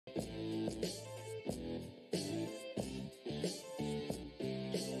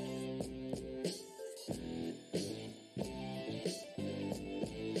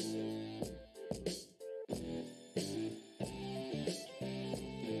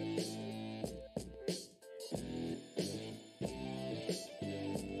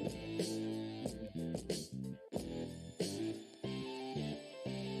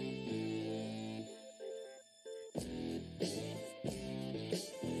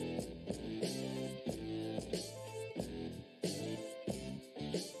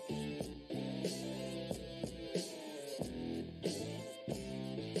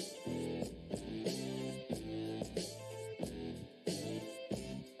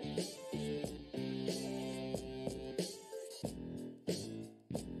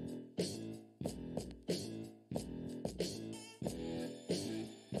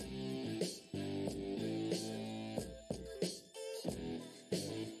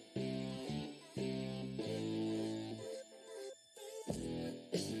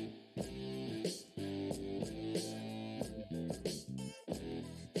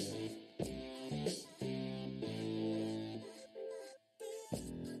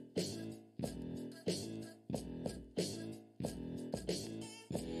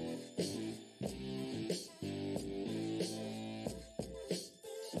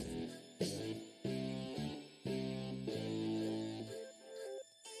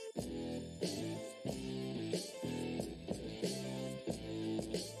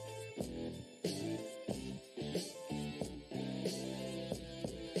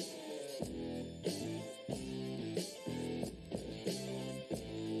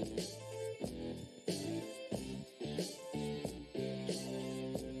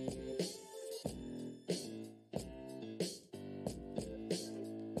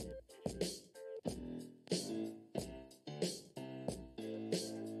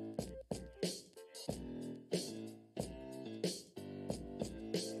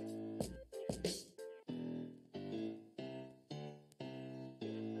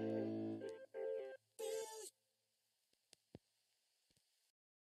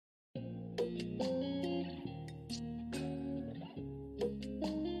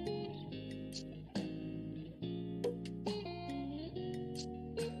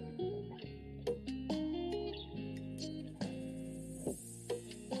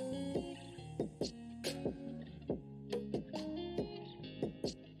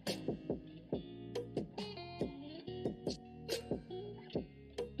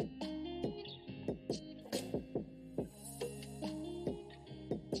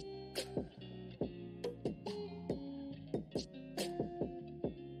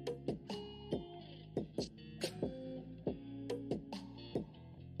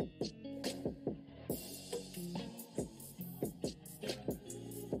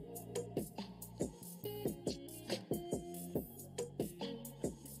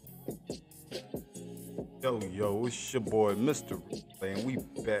Yo, it's your boy Mr. Replay, and we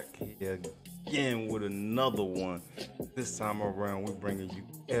back here again with another one. This time around, we bringing you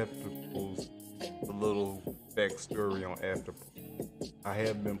Afterpulse, a little backstory on Afterpulse. I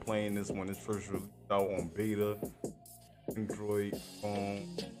have been playing this when it's first released out on beta, Android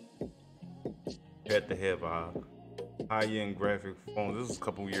phone. You had to have a high-end graphic phone. This was a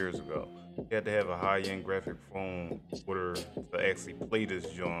couple years ago. You had to have a high-end graphic phone in order to actually play this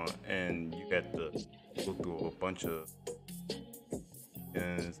joint, and you had to go through a bunch of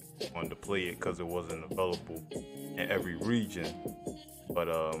and wanted to play it because it wasn't available in every region. But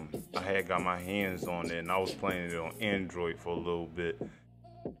I had got my hands on it, and I was playing it on Android for a little bit.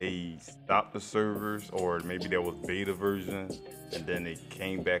 They stopped the servers, or maybe there was beta version, and then it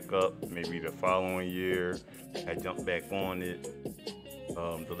came back up maybe the following year. I jumped back on it.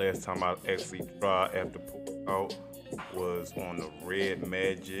 The last time I actually tried after pulling out was on the Red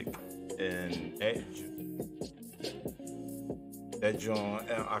Magic, and that joint,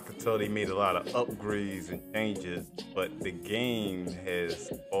 I could tell they made a lot of upgrades and changes, but the game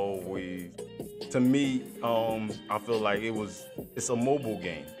has always, to me, I feel like it's a mobile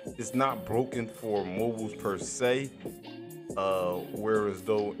game. It's not broken for mobiles per se. Whereas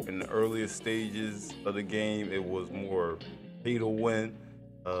though in the earlier stages of the game, it was more pay to win.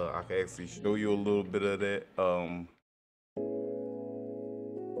 I can actually show you a little bit of that.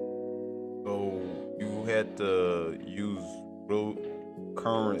 So you had to use real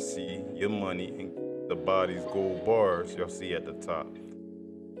currency, your money, and the body's gold bars y'all see at the top.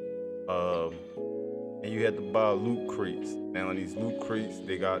 And you had to buy loot crates. Now in these loot crates,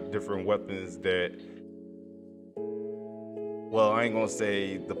 they got different weapons that, well, I ain't gonna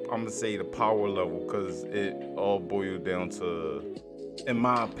say I'm gonna say the power level, because it all boiled down to, in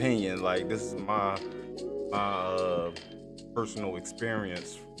my opinion, like this is my personal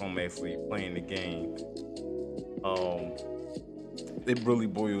experience from actually playing the game. It really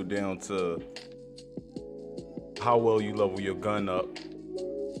boiled down to how well you level your gun up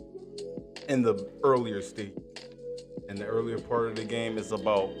in the earlier stage. In the earlier part of the game, it's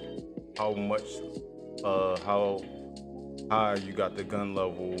about how much, how high you got the gun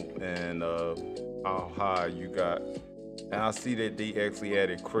level, and how high you got. And I see that they actually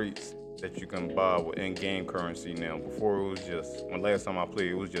added crates that you can buy with in-game currency now. Before it was just, when last time I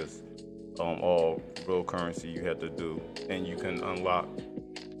played, it was just all real currency you had to do, and you can unlock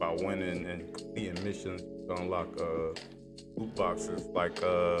by winning and completing missions. You can unlock loot boxes like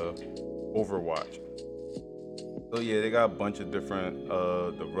Overwatch. So yeah, they got a bunch of different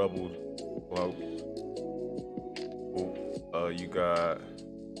the rebels. You got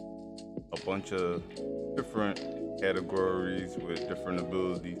a bunch of different categories with different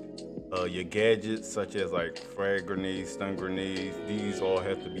abilities. Your gadgets, such as like frag grenades, stun grenades, these all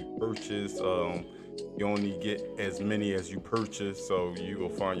have to be purchased. You only get as many as you purchase, so you will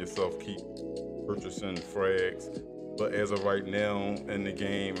find yourself keep purchasing frags. But as of right now in the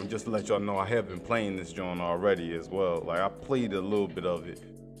game, and just to let y'all know, I have been playing this joint already as well. Like I played a little bit of it.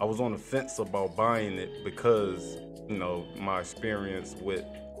 I was on the fence about buying it because, you know, my experience with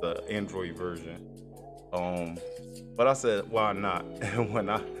the Android version. But I said, why not? And when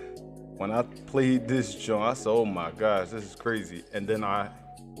I played this joint, I said, oh my gosh, this is crazy. And then I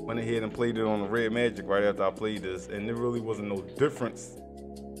went ahead and played it on the Red Magic right after I played this, and there really wasn't no difference,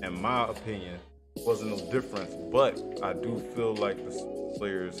 in my opinion. Wasn't no difference, but I do feel like the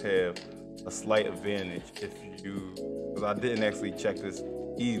players have a slight advantage if you, because I didn't actually check this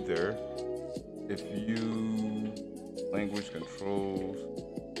either. If you language controls,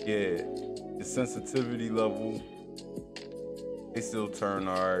 yeah, the sensitivity level, they still turn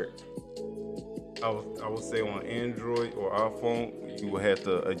alright. I would say on Android or iPhone, you will have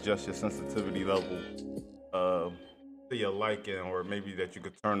to adjust your sensitivity level to your liking, or maybe that you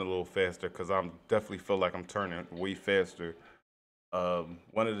could turn a little faster, because I definitely feel like I'm turning way faster.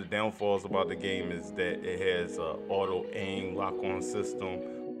 One of the downfalls about the game is that it has a auto aim lock on system.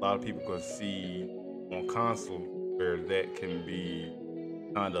 A lot of people can see on console where that can be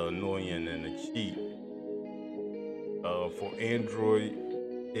kind of annoying and a cheat. For Android,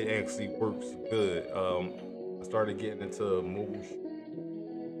 it actually works good. I started getting into mobile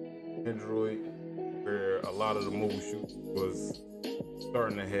Android, where a lot of the mobile shoot was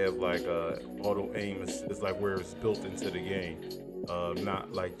starting to have like auto aim assist, like where it's built into the game,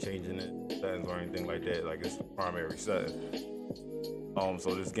 not like changing it settings or anything like that. Like it's the primary setting.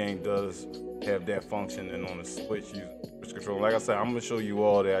 So this game does have that function, and on the Switch, using Switch control. Like I said, I'm gonna show you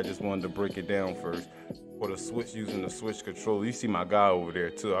all that. I just wanted to break it down first. For the Switch, using the Switch controller, you see my guy over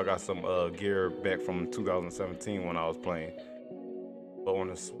there too. I got some gear back from 2017 when I was playing. But on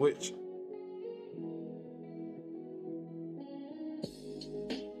the Switch,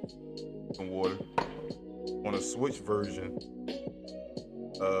 some water. On a Switch version,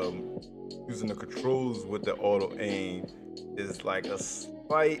 um, using the controls with the auto aim is like a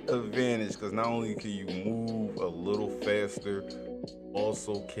slight advantage because not only can you move a little faster,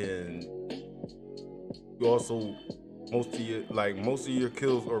 also can you also most of your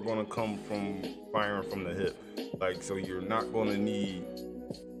kills are gonna come from firing from the hip. Like so you're not gonna need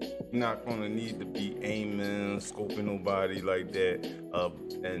to be aiming, scoping nobody like that.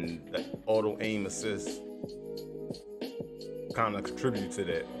 And the auto aim assist kind of contribute to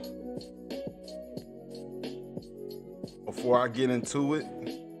that. Before I get into it,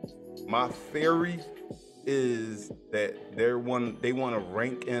 my theory is that they want to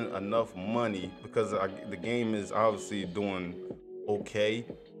rank in enough money because the game is obviously doing okay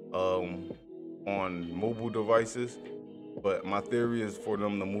on mobile devices, but my theory is for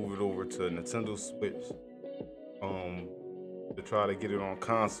them to move it over to Nintendo Switch to try to get it on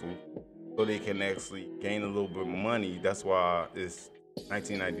console so they can actually gain a little bit of money. That's why it's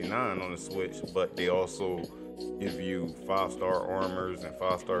 $19.99 on the Switch, but they also give you 5-star armors and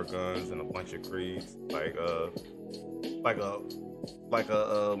 5-star guns and a bunch of creeds I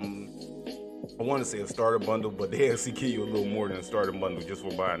want to say a starter bundle, but they actually give you a little more than a starter bundle just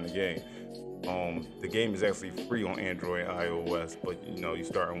for buying the game. The game is actually free on Android and iOS, but you know, you're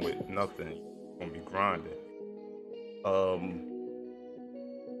starting with nothing. You're gonna be grinding.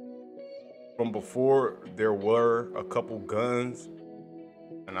 From before, there were a couple guns,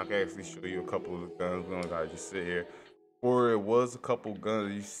 and I can actually show you a couple of the guns. We don't gotta just sit here. Before it was a couple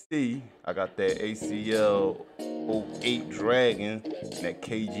guns. You see, I got that ACL 08 Dragon, and that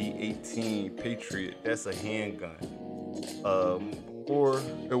KG-18 Patriot. That's a handgun. Or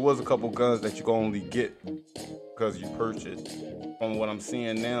there was a couple guns that you can only get because you purchased. From what I'm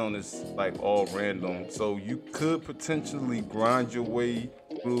seeing now, it's like all random. So you could potentially grind your way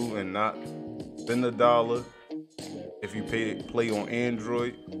through and not spend $1 if you play on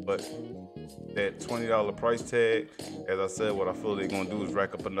Android, but that $20 price tag, as I said, what I feel they're gonna do is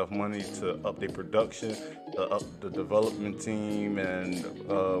rack up enough money to up their production, to up the development team, and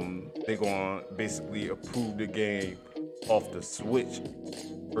they're gonna basically approve the game off the Switch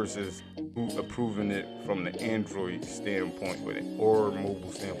versus approving it from the Android standpoint with it or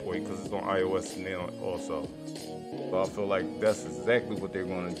mobile standpoint because it's on iOS now also. So I feel like that's exactly what they're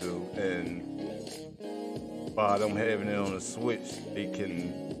gonna do, and by them having it on the Switch, they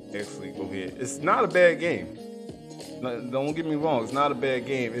can actually go ahead. It's not a bad game. Don't get me wrong, it's not a bad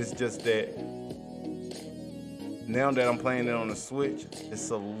game. It's just that now that I'm playing it on the Switch, it's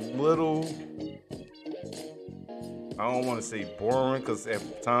a little, I don't want to say boring because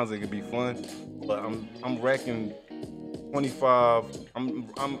at times it can be fun, but I'm racking 25.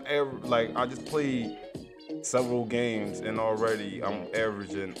 I just played several games and already I'm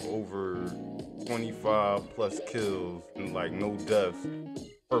averaging over 25 plus kills and like no deaths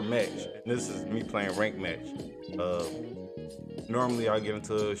per match. And this is me playing ranked match. Normally I get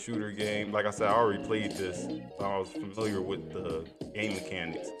into a shooter game. Like I said, I already played this. So I was familiar with the game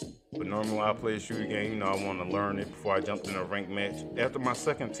mechanics. But normally when I play a shooter game, you know, I want to learn it before I jumped in a ranked match. After my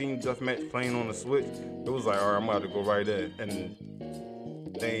second team deathmatch playing on the Switch, it was like, all right, I'm about to go right in. And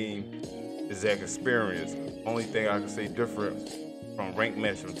same exact experience. Only thing I can say different from ranked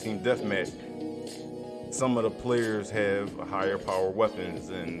match from team deathmatch, some of the players have higher power weapons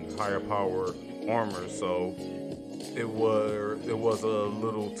and higher power armor, so it was a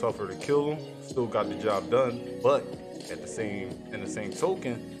little tougher to kill them. Still got the job done, but in the same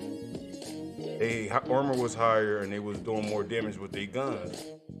token, their armor was higher and they was doing more damage with their guns.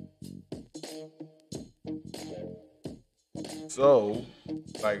 So,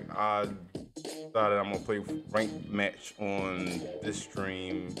 like, I decided I'm gonna play ranked match on this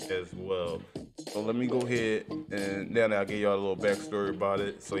stream as well. So let me go ahead and now that I gave y'all a little backstory about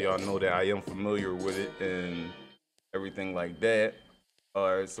it, so y'all know that I am familiar with it and everything like that.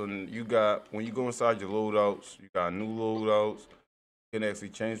 All right, so you got, when you go inside your loadouts, you got new loadouts. You can actually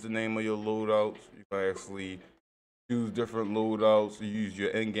change the name of your loadouts. You can actually choose different loadouts. You use your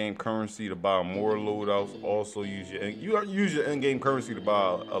in-game currency to buy more loadouts. Also use your in-game currency to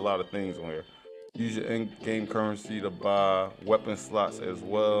buy a lot of things on here. Use your in-game currency to buy weapon slots as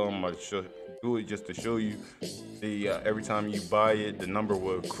well. I'm gonna do it just to show you. Every time you buy it, the number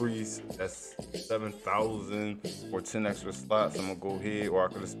will increase. That's 7,000 or 10 extra slots. I'm gonna go ahead, or I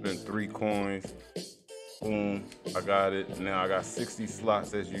could have spent 3 coins. Boom, I got it. Now I got 60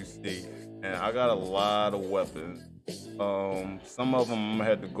 slots as you see, and I got a lot of weapons. Some of them I'm gonna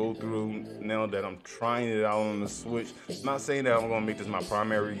have to go through now that I'm trying it out on the Switch. I'm not saying that I'm gonna make this my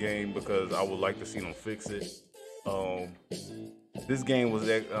primary game because I would like to see them fix it. this game was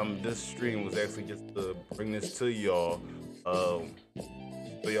this stream was actually just to bring this to y'all, um,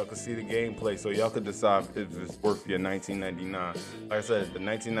 so y'all could see the gameplay, so y'all could decide if it's worth your 1999. Like I said, the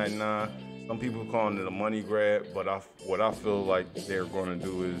 1999. Some people calling it a money grab, but what I feel like they're going to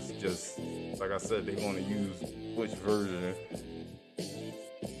do is just, like I said, they're going to use Switch version.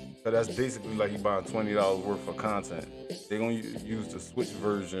 So that's basically like you buying $20 worth of content. They're going to use the Switch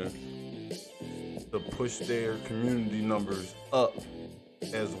version to push their community numbers up,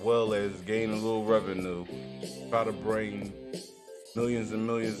 as well as gain a little revenue. Try to bring millions and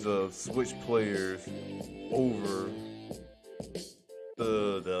millions of Switch players over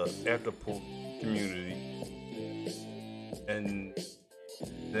the Afterpool community, and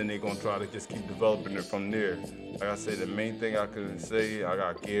then they're gonna try to just keep developing it from there. Like I said, the main thing I can say, I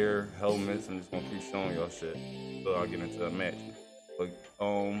got gear, helmets. I'm just gonna keep showing y'all shit so I'll get into a match. But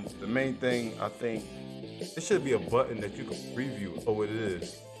the main thing, I think it should be a button that you can preview. Oh, it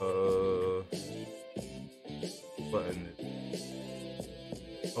is. Button.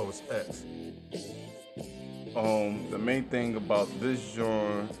 Oh, it's X. The main thing about this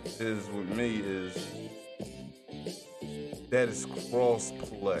genre is with me is that it's cross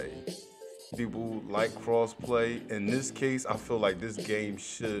play. People like cross play. In this case, I feel like this game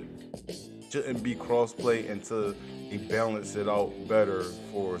shouldn't be cross play until they balance it out better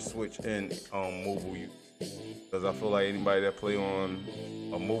for Switch and mobile use. Because I feel like anybody that play on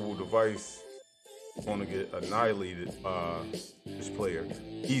a mobile device is gonna get annihilated by this player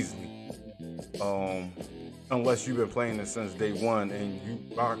easily. Unless you've been playing it since day one and you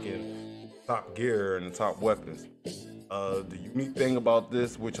rocking top gear and the top weapons. The unique thing about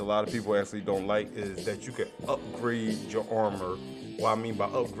this, which a lot of people actually don't like, is that you can upgrade your armor. What I mean by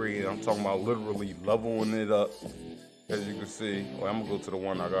upgrade, I'm talking about literally leveling it up. As you can see, I'm gonna go to the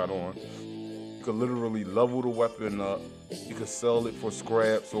one I got on. You could literally level the weapon up. You could sell it for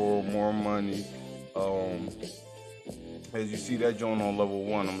scraps or more money. As you see that joint on level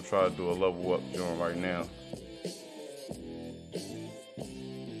 1, I'm gonna try to do a level up joint right now.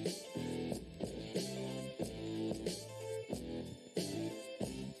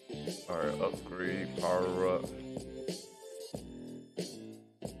 Alright, upgrade, power up.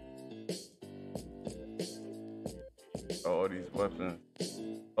 All these weapons.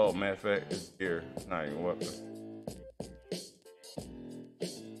 Oh, matter of fact, it's gear. It's not even weapon.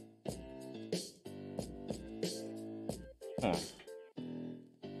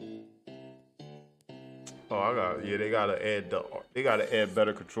 Oh, they gotta add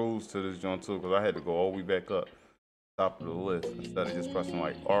better controls to this joint too, because I had to go all the way back up top of the list instead of just pressing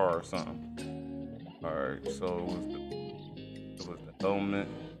like R or something. Alright, so it was the helmet.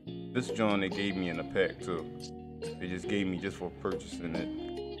 This joint they gave me in the pack too. They just gave me just for purchasing it.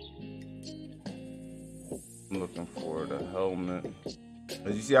 I'm looking for the helmet.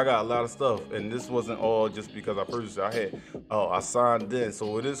 As you see, I got a lot of stuff, and this wasn't all just because I purchased it. I signed in,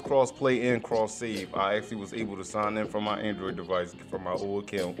 so it is cross play and cross save. I actually was able to sign in from my Android device, from my old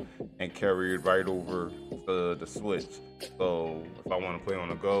account, and carry it right over to the Switch. So if I want to play on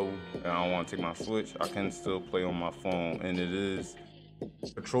the go and I don't want to take my Switch, I can still play on my phone, and it is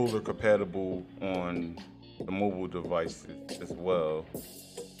controller compatible on the mobile devices as well.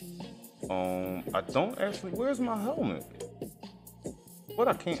 I don't actually. Where's my helmet? What,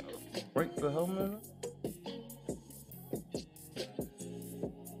 I can't break the helmet?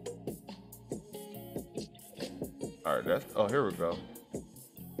 Alright, oh, here we go.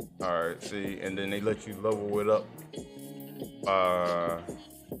 Alright, see, and then they let you level it up by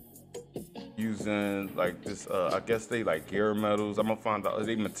using like this, I guess they like gear metals. I'm gonna find out,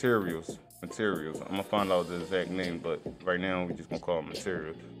 they materials. I'm gonna find out the exact name, but right now we just gonna call them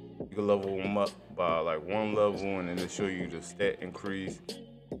materials. You can level them up by like one level, and then they show you the stat increase.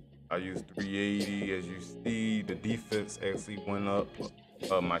 I used 380. As you see, the defense actually went up.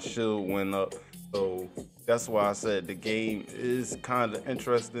 My shield went up. So that's why I said the game is kind of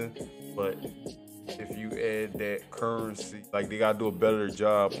interesting. But if you add that currency, like they gotta do a better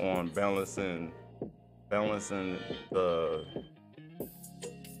job on balancing the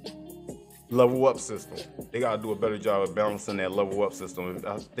level up system. They gotta do a better job of balancing that level up system.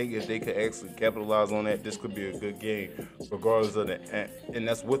 I think if they could actually capitalize on that, this could be a good game, regardless of and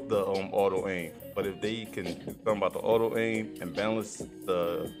that's with the auto aim. But if they can do something about the auto aim and balance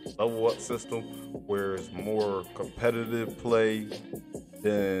the level up system, where it's more competitive play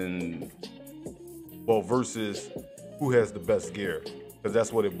than, well, versus who has the best gear, because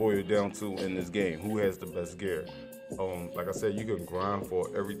that's what it boils down to in this game. Who has the best gear? Like I said, you can grind for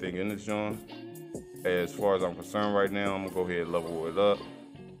everything in this genre. As far as I'm concerned right now, I'm gonna go ahead and level it up.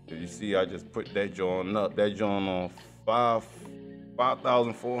 As you see, I just put that joint up. That joint on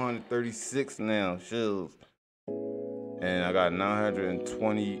 5,436 now, chills. And I got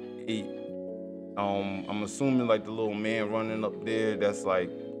 928. I'm assuming like the little man running up there, that's like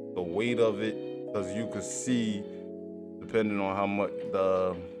the weight of it, because you could see, depending on how much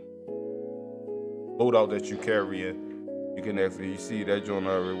the loadout that you carrying, you can actually see that joint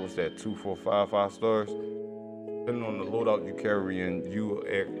already. What's that? 2, 4, 5 stars. Depending on the loadout you carrying,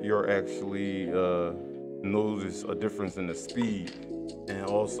 you're actually notice a difference in the speed, and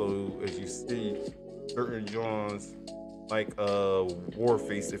also as you see, certain joints like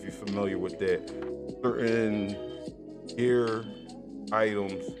Warface, if you're familiar with that, certain gear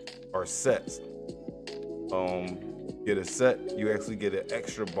items are sets. Get a set, you actually get an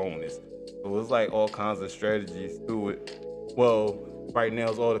extra bonus. So it's like all kinds of strategies to it. Well, right now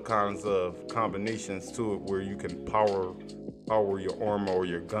it's all the kinds of combinations to it where you can power your armor or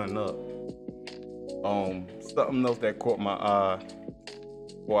your gun up. Something else that caught my eye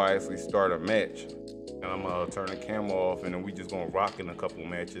before I actually start a match, and I'm gonna turn the camera off, and then we just gonna rock in a couple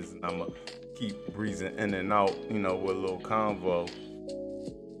matches, and I'm gonna keep breezing in and out, you know, with a little convo.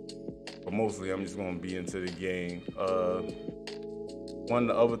 But mostly I'm just gonna be into the game. One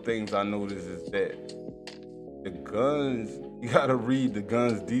of the other things I noticed is that the guns, you gotta read the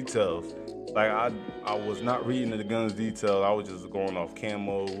guns details. Like I was not reading the guns details. I was just going off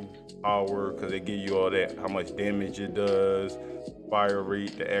camo, power, because they give you all that, how much damage it does, fire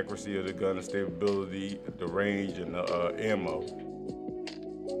rate, the accuracy of the gun, the stability, the range, and the ammo.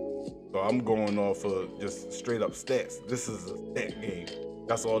 So I'm going off of just straight up stats. This is a stat game.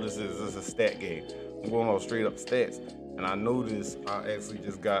 That's all this is. This is a stat game. I'm going off straight up stats. And I noticed I actually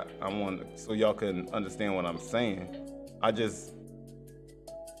just got, so y'all can understand what I'm saying, I just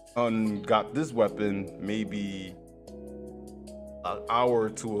got this weapon maybe an hour or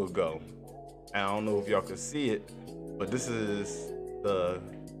two ago. And I don't know if y'all can see it, but this is the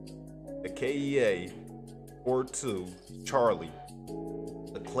KEA 42 Charlie,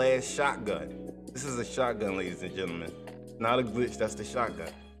 the class shotgun. This is a shotgun, ladies and gentlemen. Not a glitch, that's the shotgun.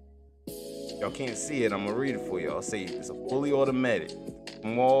 Y'all can't see it, I'm gonna read it for y'all. Say it's a fully automatic.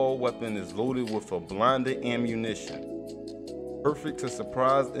 Small weapon is loaded with a blinded ammunition. Perfect to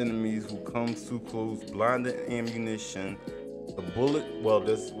surprise enemies who come too close. Blinded ammunition. The bullet, well,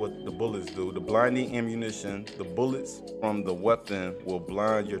 that's what the bullets do. The blinding ammunition, the bullets from the weapon will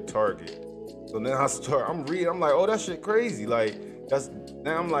blind your target. So now I'm reading, I'm like, oh, that shit crazy. Like,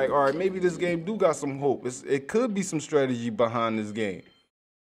 now I'm like, all right, maybe this game do got some hope. It could be some strategy behind this game.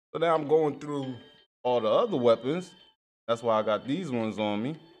 So now I'm going through all the other weapons. That's why I got these ones on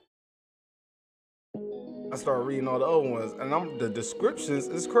me. I started reading all the other ones, and the descriptions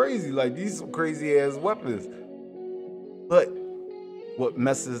is crazy. Like, these some crazy ass weapons. But what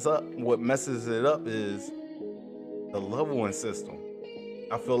messes it up is the leveling system.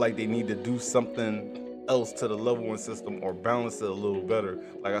 I feel like they need to do something else to the leveling system or balance it a little better.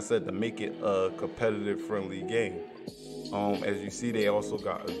 Like I said, to make it a competitive friendly game. As you see, they also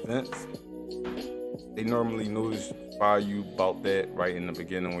got events. They normally notify you about that right in the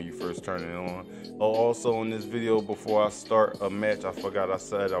beginning when you first turn it on. Oh, also in this video, before I start a match, I forgot I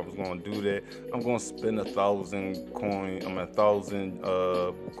said I was gonna do that. I'm gonna spend 1,000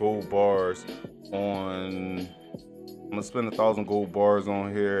 gold bars on. I'm gonna spend 1,000 gold bars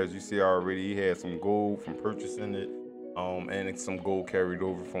on here. As you see, I already had some gold from purchasing it, and some gold carried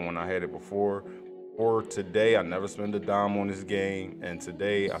over from when I had it before. For today, I never spent a dime on this game, and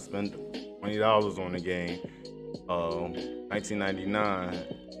today I spent $20 on the game. $19.99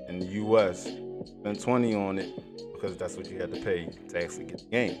 in the US. Spent $20 on it because that's what you had to pay to actually get the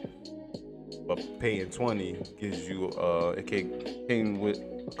game. But paying $20 gives you it came with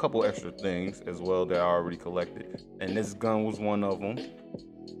a couple extra things as well that I already collected, and this gun was one of them.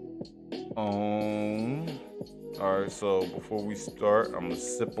 All right, so before we start, I'm gonna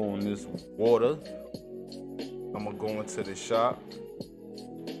sip on this water. I'm gonna go into the shop.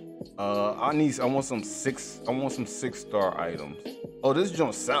 I want some 6-star items. Oh, this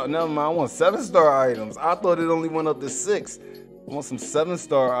joint sound. Never mind. I want 7-star items. I thought it only went up to 6. I want some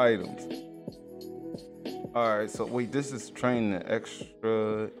 7-star items. All right. So wait, this is training.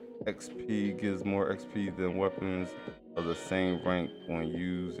 Extra XP gives more XP than weapons of the same rank when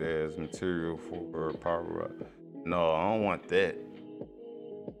used as material for power up. No, I don't want that.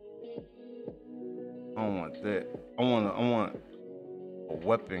 I don't want that. I want a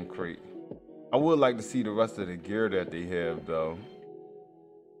weapon crate. I would like to see the rest of the gear that they have though.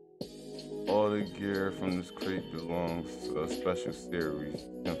 All the gear from this crate belongs to a special series.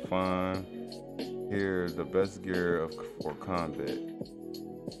 You can find here the best gear for combat.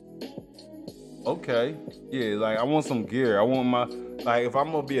 Okay. Yeah, like I want some gear. I want my like if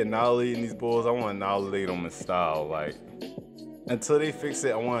I'm gonna be annihilating these bulls, I want to annihilate them in style. Like until they fix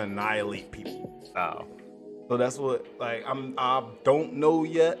it, I want to annihilate people in style. So that's what like I don't know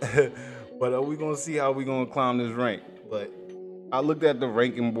yet, but we gonna see how we gonna climb this rank. But I looked at the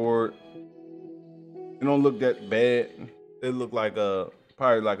ranking board. It don't look that bad. It looked like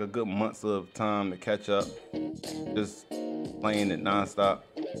probably like a good months of time to catch up. Just playing it nonstop.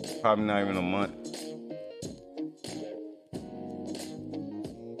 Probably not even a month.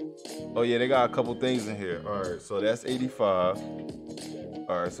 Oh yeah, they got a couple things in here. All right, so that's 85.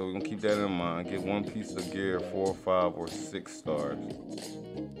 All right, so we're gonna keep that in mind. Get one piece of gear, 4, 5, or 6 stars.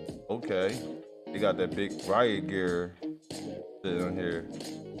 Okay, they got that big riot gear in here.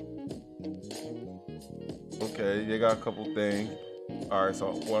 Okay, they got a couple things. All right,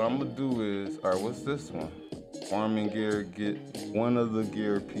 so what I'm gonna do is, all right, what's this one? Farming gear. Get one of the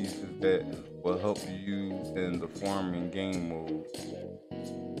gear pieces that will help you in the farming game mode.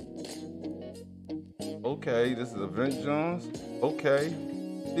 Okay, this is Event Jones. Okay.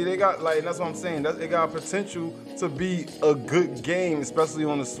 See, they got like that's what I'm saying. It got potential to be a good game, especially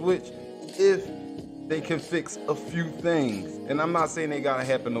on the Switch, if they can fix a few things. And I'm not saying they gotta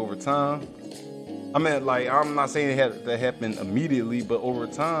happen over time. I mean, like I'm not saying it had to happen immediately, but over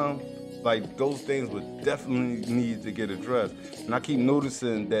time, like those things would definitely need to get addressed. And I keep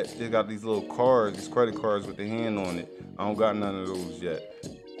noticing that they got these little cards, these credit cards with the hand on it. I don't got none of those yet.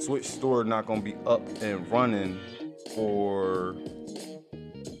 Switch store not gonna be up and running for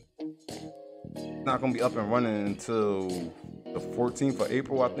not gonna be up and running until the 14th of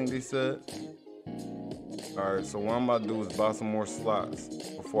April, I think they said. All right, so what I'm about to do is buy some more slots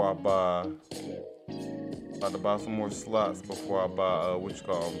before I buy. About to buy some more slots before I buy what you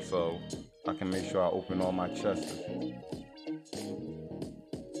call them, so I can make sure I open all my chests.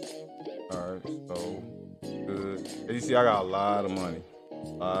 All right, so good. As you see, I got a lot of money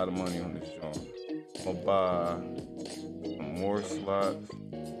on this joint. I'm gonna buy some more slots.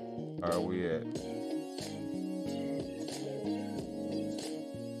 Where are we at?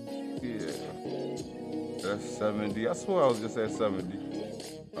 Yeah, that's 70. I swear I was just at 70.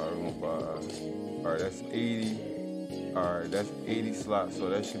 All right, we're gonna buy. All right, that's 80. All right, that's 80 slots, so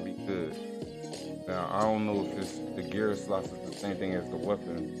that should be good. Now I don't know if it's the gear slots is the same thing as the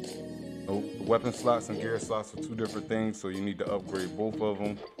weapon. Nope, the weapon slots and gear slots are two different things, so you need to upgrade both of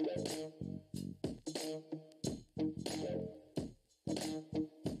them.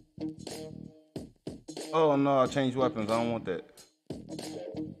 Oh no, I changed weapons. I don't want that.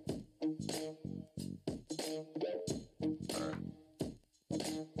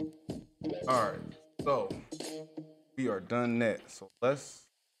 All right, so we are done that. So let's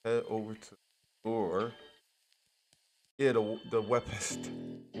head over to the store. Yeah, the weapons,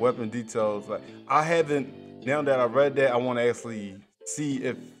 weapon details. Like I haven't. Now that I read that, I want to actually see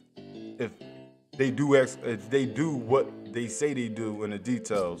if if they do what they say they do in the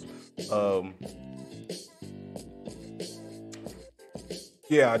details. Um,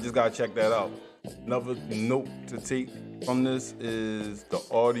 yeah, I just gotta check that out. Another note to take from this is the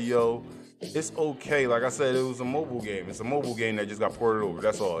audio. It's okay. Like I said, it was a mobile game. It's a mobile game that just got ported over.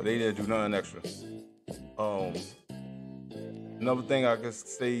 That's all. They didn't do nothing extra. Um, Another thing I could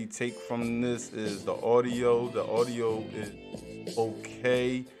say take from this is the audio. The audio is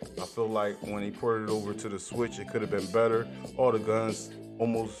okay. I feel like when they ported it over to the Switch, it could have been better. All the guns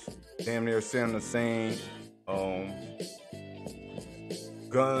almost damn near sound the same.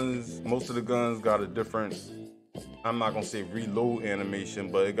 Guns, most of the guns got a different, I'm not gonna say reload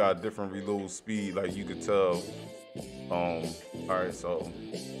animation, but it got a different reload speed, like you could tell. All right, so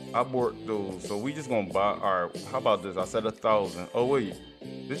I bought those. So we just gonna buy. All right, how about this? I said 1,000. Oh wait,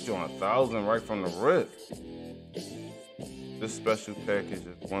 this joint 1,000 right from the rip. This special package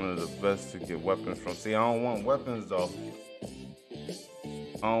is one of the best to get weapons from. See, I don't want weapons though.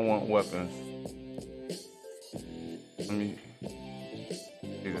 I don't want weapons. Let me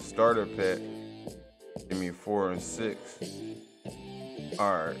see the starter pack. Give me 4 and 6.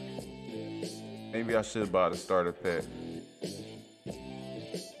 All right. Maybe I should buy the starter pack.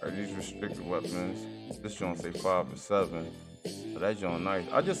 Are these restricted weapons? This joint say 5 and 7. So that joint nice.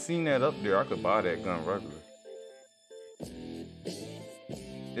 I just seen that up there. I could buy that gun regular.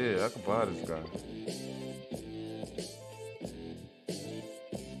 Yeah, I could buy this gun.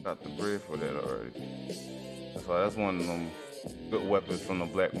 Got the bread for that already. That's one of them good weapons from the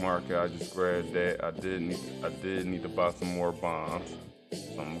black market. I just grabbed that. I did need to buy some more bombs.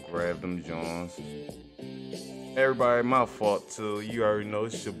 So I'm gonna grab them Johns. Everybody, my fault too. You already know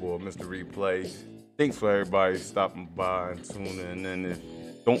it's your boy, Mr. Replay. Thanks for everybody stopping by and tuning in.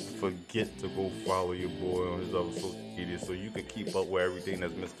 don't forget to go follow your boy on his other social media so you can keep up with everything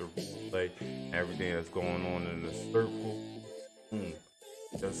that's Mr. Play, everything that's going on in the circle. Mm.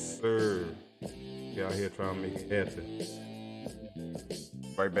 Yes, sir. Be out here trying to make it happen.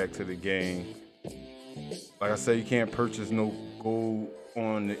 Right back to the game. Like I said, you can't purchase no gold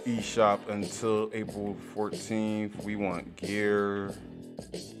on the eShop until April 14th. We want gear.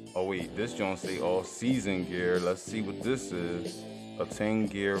 Oh wait, this don't say all season gear. Let's see what this is. A 10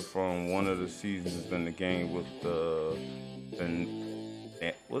 gear from one of the seasons in the game with the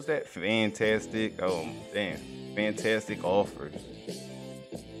what's that? Fantastic. Oh damn, fantastic offers.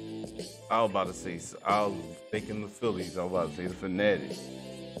 I was about to say, I was thinking the Phillies. I was about to say the Fanatics.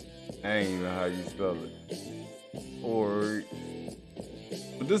 That ain't even how you spell it. Or,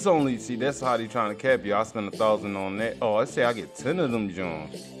 but this only, see, that's how they trying to cap you. I spend 1,000 on that. Oh, I say I get 10 of them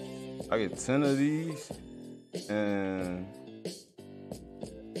Jones. I get 10 of these and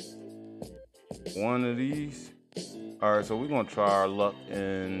one of these. All right, so we're gonna try our luck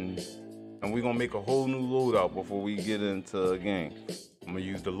and we're gonna make a whole new loadout before we get into a game. I'm gonna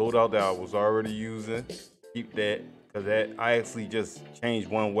use the loadout that I was already using. Keep that, cause that I actually just changed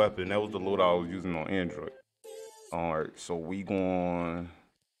one weapon. That was the loadout I was using on Android. All right, so we going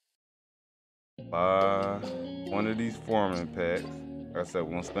to buy one of these foreman packs. Like I said,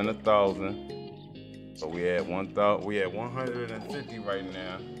 we're gonna spend 1,000. So we at 1,000. We at 150 right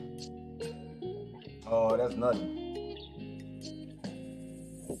now. Oh, that's nothing.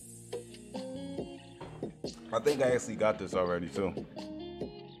 I think I actually got this already too.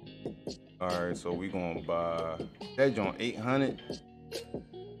 All right, so we gonna buy that joint 800.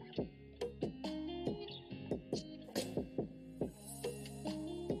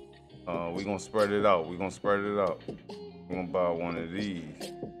 We gonna spread it out. We gonna spread it out. We gonna buy one of these.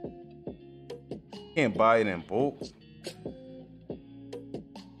 Can't buy it in bulk.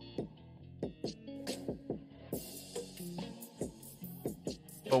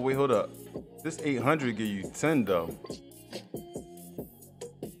 Oh wait, hold up. This 800 give you 10 though.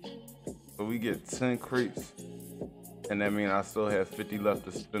 So we get 10 crates. And that means I still have 50 left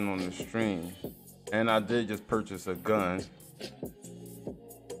to spend on the stream. And I did just purchase a gun.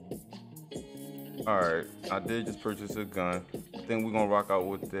 Alright, I did just purchase a gun. I think we're gonna rock out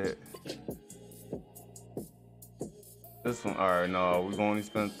with that. This one, alright, no, we're gonna only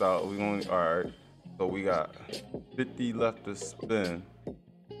spend alright. So we got 50 left to spend.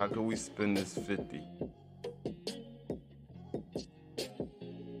 How can we spend this 50?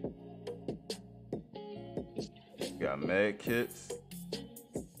 We got med kits.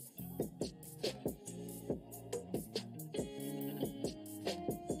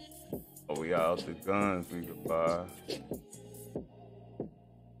 Oh, we got out the guns we could buy.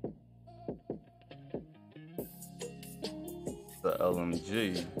 The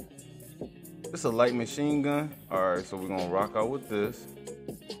LMG. It's a light machine gun. Alright, so we're gonna rock out with this.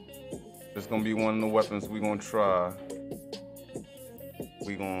 It's gonna be one of the weapons we're gonna try.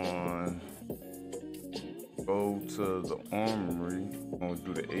 We're gonna go to the armory. We're gonna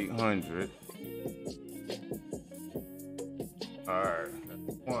do the 800. Alright,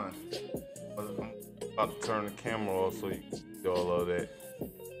 that's one. I'm about to turn the camera off so you can see all of that.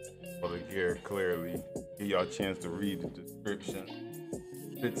 All the gear clearly. Give y'all a chance to read the description.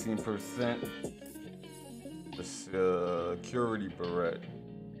 15%. The security beret.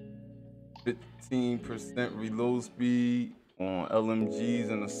 15% reload speed on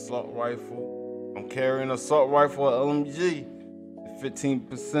LMGs and assault rifle. I'm carrying an assault rifle LMG.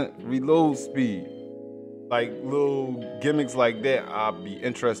 15% reload speed. Like little gimmicks like that I'll be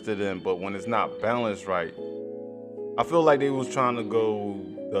interested in, but when it's not balanced right, I feel like they was trying to go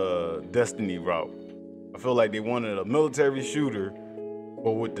the Destiny route. I feel like they wanted a military shooter,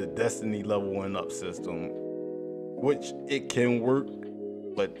 but with the Destiny leveling up system, which it can work,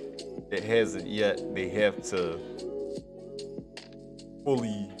 but it hasn't yet. They have to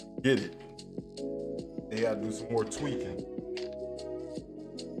fully get it. They gotta do some more tweaking.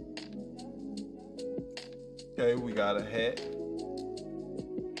 Okay, we got a hat.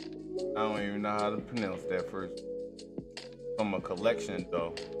 I don't even know how to pronounce that first. From a collection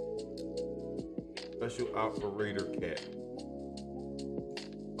though. Special operator cap.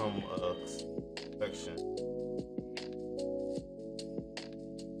 From a collection.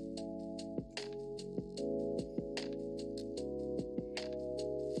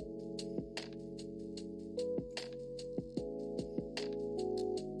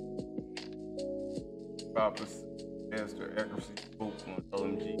 5% faster accuracy scope on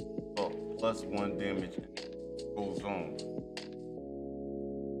LMG plus 1 damage goes on.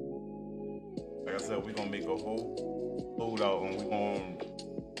 Like I said, we're gonna make a whole loadout and we're gonna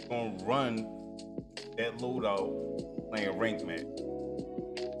gonna run that loadout playing rank match.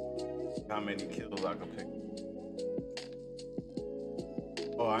 How many kills I could pick?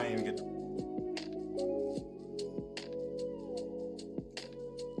 Oh, I ain't even get to.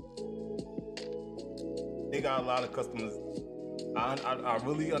 They got a lot of customers. I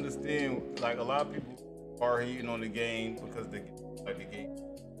really understand. Like a lot of people are hating on the game because they like the game.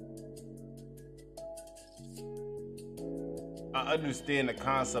 I understand the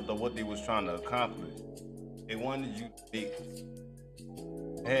concept of what they was trying to accomplish. They wanted you to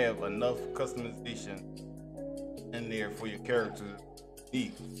have enough customization in there for your character to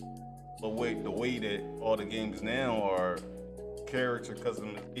be. But the way that all the games now are character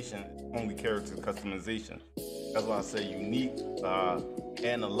customization, only character customization. That's why I say unique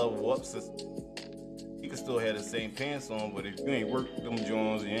and a level up system. You can still have the same pants on, but if you ain't work them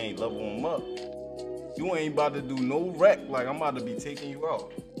joints, you ain't level them up. You ain't about to do no wreck. Like I'm about to be taking you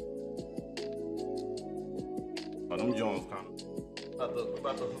out. Oh, them joints kind of.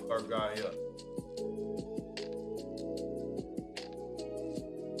 About to hook our guy up.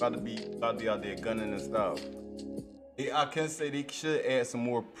 About to be out there gunning and stuff. I can say they should add some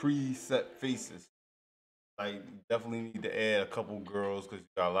more preset faces. Like definitely need to add a couple girls because you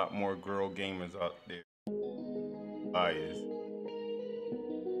got a lot more girl gamers out there. Bias.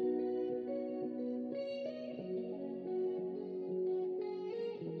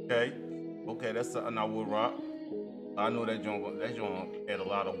 Okay, that's something I would rock. I know that joint had a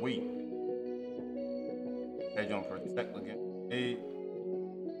lot of weight. That joint protect against aid.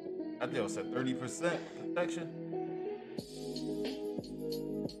 I think it was at 30% protection.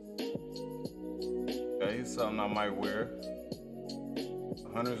 Okay, it's something I might wear.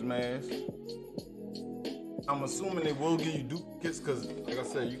 A hunter's mask. I'm assuming they will give you duplicates because, like I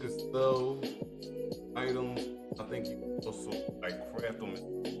said, you can sell items. I think you can also like craft them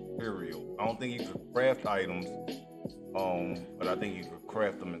in material. I don't think you could craft items, but I think you could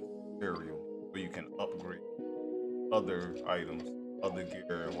craft them in material where you can upgrade other items, other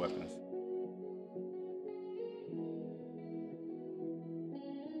gear and weapons.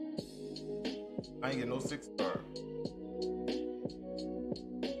 I ain't get no 6-star.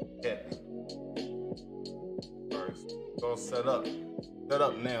 Yeah. Alright, so all set up. Set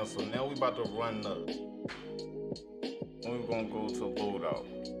up now. So now we about to run up. And we're gonna go to loadout.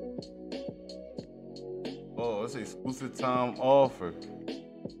 Oh, it's exclusive time offer.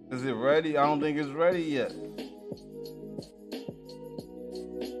 Is it ready? I don't think it's ready yet.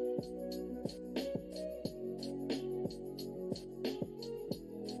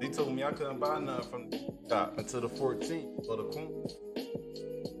 They told me I couldn't buy nothing from the shop until the 14th for the coin.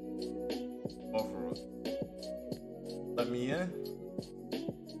 Offer us. Let me in.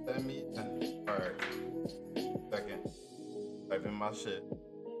 Let me in. Alright. Second. Type in my shit.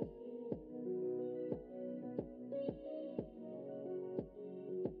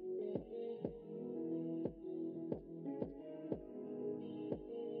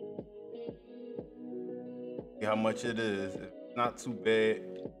 See how much it is. It's not too bad.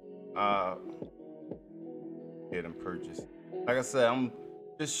 Get and purchase. Like I said, I'm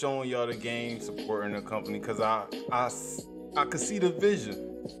just showing y'all the game, supporting the company, cause I could see the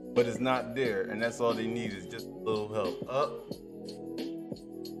vision, but it's not there, and that's all they need is just a little help. Up.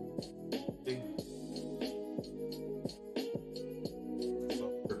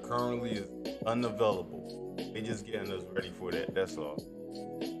 So currently is unavailable. They just getting us ready for that. That's all.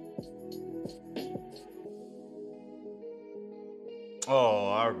 Oh,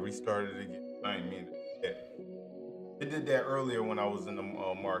 I restarted again. I didn't mean it. They did that earlier when I was in the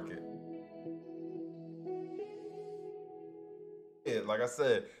market. Yeah, like I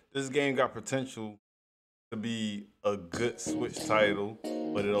said, this game got potential to be a good Switch title,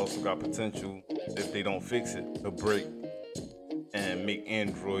 but it also got potential, if they don't fix it, to break and make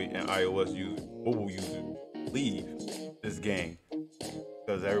Android and iOS users, mobile users, leave this game.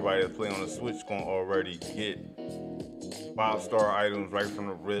 Because everybody that's playing on the Switch gonna already get 5-star items right from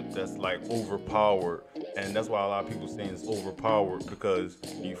the rip that's like overpowered, and that's why a lot of people saying it's overpowered, because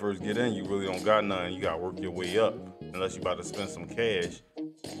when you first get in you really don't got nothing. You gotta work your way up unless you about to spend some cash,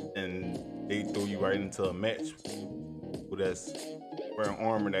 and they throw you right into a match that's wearing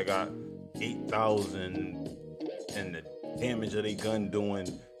armor that got 8,000 and the damage of their gun doing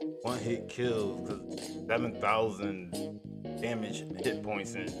one hit kills, 7,000 damage hit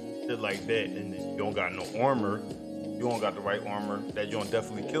points and shit like that, and then you don't got no armor. You don't got the right armor, that joint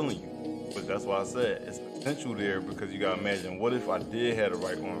definitely killing you. But that's why I said it's potential there, because you gotta imagine, what if I did have the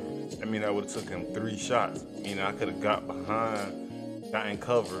right armor? I mean, I would have took him 3 shots. I mean, I could have got behind, got in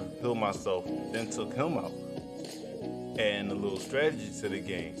cover, healed myself, then took him out. adding a little strategy to the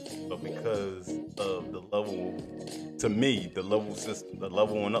game. But because of the level, to me, the level system, the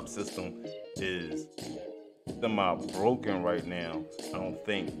level one up system is semi broken right now. I don't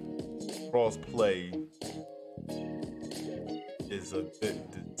think cross play is a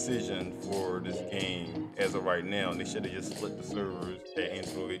good decision for this game as of right now. They should have just split the servers that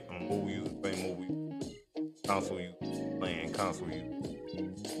Android mobile users playing mobile, console users playing console users.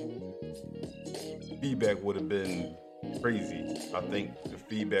 Feedback would have been crazy. I think the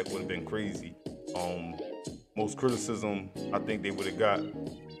feedback would have been crazy. Most criticism I think they would have got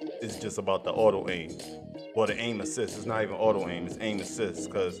is just about the auto aim. Well, the aim assist. It's not even auto aim. It's aim assist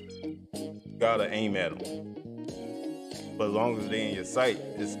because you gotta aim at them. But as long as they in your sight,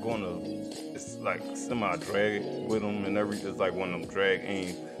 it's like semi drag with them and everything. It's like one of them drag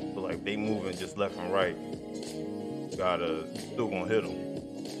aim. But like they moving just left and right, you still gonna hit them.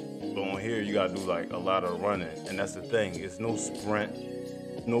 But on here, you gotta do like a lot of running, and that's the thing. It's no sprint,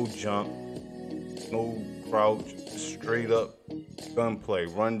 no jump, no crouch, straight up gunplay,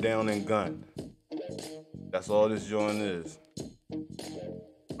 run down and gun. That's all this joint is.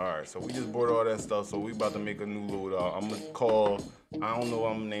 Alright, so we just bought all that stuff, so we about to make a new loadout. I'm gonna call, I don't know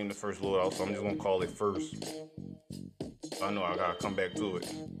what I'm gonna name the first loadout, so I'm just gonna call it first. I know I gotta come back to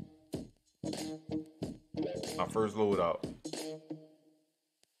it. My first loadout.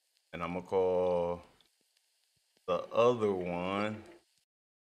 And I'm gonna call the other one,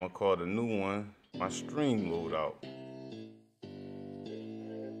 I'm gonna call the new one my stream loadout.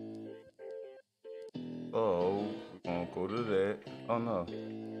 So we're gonna go to that. Oh no.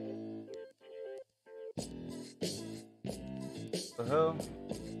 The hell?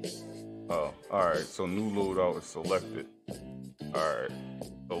 Oh, alright, so new loadout is selected. Alright.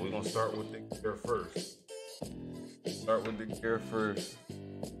 So we're gonna start with the gear first. Start with the gear first.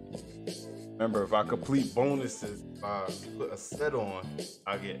 Remember, if I complete bonuses, if I put a set on,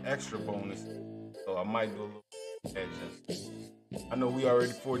 I get extra bonuses. So I might do a little action. I know we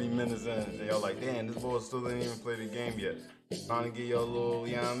already 40 minutes in, and y'all like, damn, this boy still didn't even play the game yet. I'm trying to get y'all a little,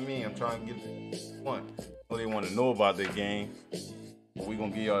 you know what I mean? I'm trying to get one. I know they want to know about the game, but we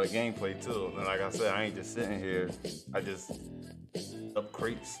gonna give y'all the gameplay too. And like I said, I ain't just sitting here. I just up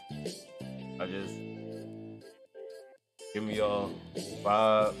crates. I just give me y'all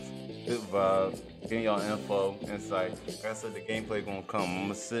vibes, good vibes, giving y'all info, insight. Like I said, the gameplay gonna come. I'm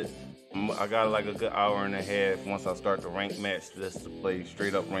gonna sit. I got like a good hour and a half once I start the rank match just to play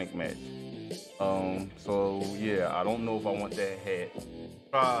straight up rank match. So yeah, I don't know if I want that hat.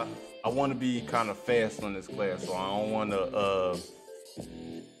 I want to be kind of fast on this class, so I don't want to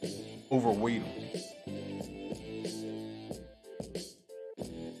overweight him.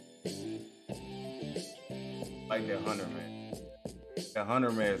 Like that hunter man. That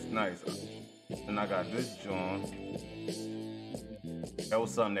hunter man is nice. And I got this John. That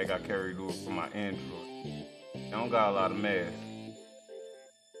was something that got carried over from my Android. I don't got a lot of masks.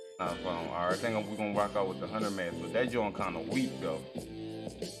 Not a problem. Alright, I think we're gonna rock out with the hunter mask, but that joint kind of weak though.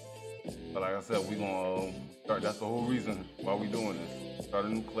 But like I said, we gonna start. That's the whole reason why we doing this. Start a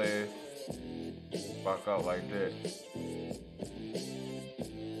new class, rock out like that.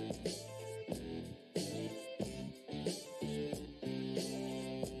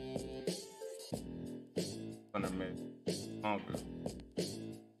 Hunter mask, hunger.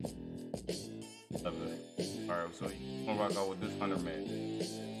 Alright, so you gonna rock out with this hunter mask.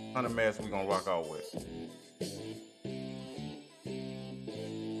 Hunter mask we gonna rock out with.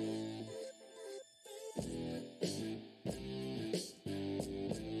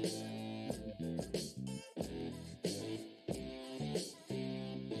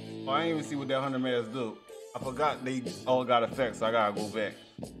 Oh, I ain't even see what that hunter mask do. I forgot they all got effects, so I gotta go back.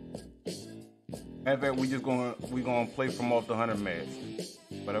 Matter of fact, we gonna play from off the hunter mask.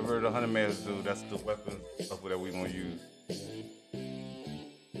 Whatever the hunter mask do, that's the weapon stuff that we gonna use.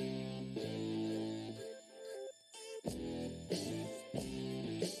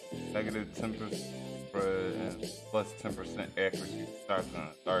 Negative 10% spread and plus 10% accuracy shotgun.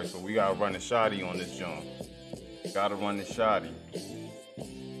 Alright, so we gotta run the shoddy on this jump. Gotta run the shoddy.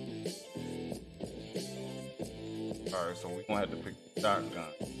 Alright, so we gonna have to pick the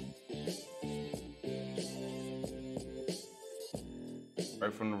shotgun.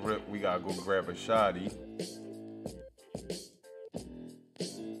 Right from the rip, we gotta go grab a shoddy.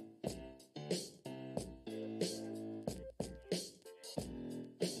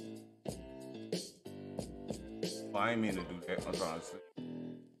 Oh, I ain't mean to do that. I'm trying to say.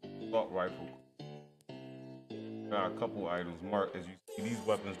 Assault rifle. Got a couple items marked as you see. These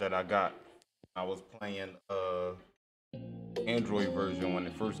weapons that I got. I was playing Android version when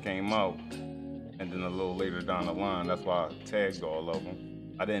it first came out. and then a little later down the line. That's why I tagged all of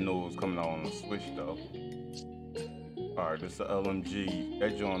them. I didn't know it was coming out on the Switch though. All right, this is the LMG.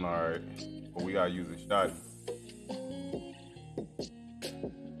 That joint, all right, but we gotta use a shot.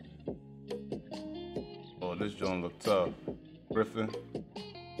 Oh, this joint look tough. Griffin.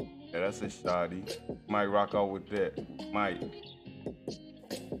 Yeah, that's a shotty. Might rock out with that. Might.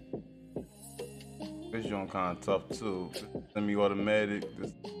 This joint kind of tough too. Semi-automatic.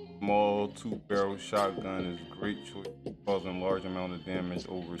 This small 2-barrel shotgun is great choice, causing large amount of damage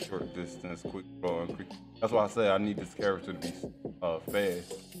over a short distance. Quick draw and quick. That's why I say I need this character to be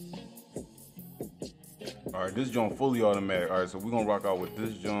fast. All right, this joint fully automatic. All right, so we're gonna rock out with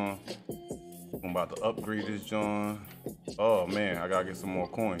this joint. I'm about to upgrade this joint. Oh man, I gotta get some more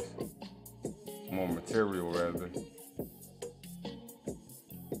coins. More material rather.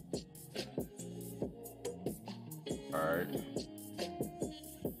 Alright.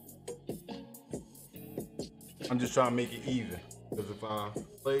 I'm just trying to make it even. Because if I'm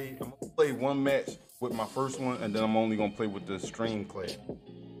gonna play one match with my first one, and then I'm only gonna play with the stream class.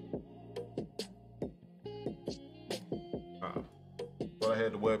 But I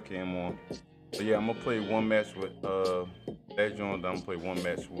had the webcam on. But yeah, I'm gonna play one match with that joint, then I'm gonna play one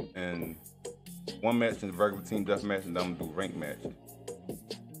match in the regular team deathmatch, and then I'm gonna do rank match.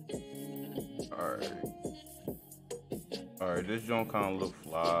 Alright, this joint kinda look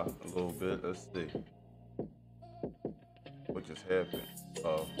fly a little bit. Let's see. What just happened?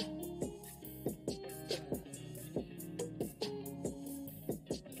 Oh.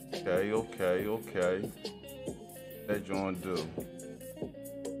 Okay. That joint do.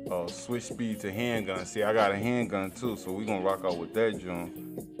 Oh, switch speed to handgun. See, I got a handgun too, so we gonna rock out with that joint.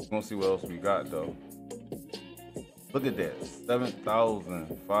 We're gonna see what else we got though. Look at that,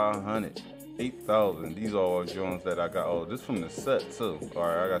 7,500, 8,000. These are all joints that I got. Oh, this from the set too. All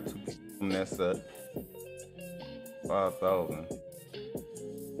right, I got 2 pieces from that set. 5,000.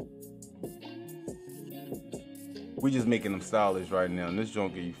 We just making them stylish right now, and this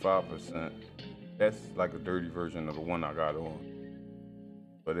joint give you 5%. That's like a dirty version of the one I got on,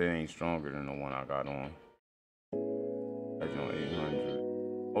 but it ain't stronger than the one I got on. That's on 800.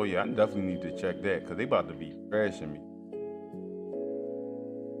 Oh yeah, I definitely need to check that because they about to be crashing me.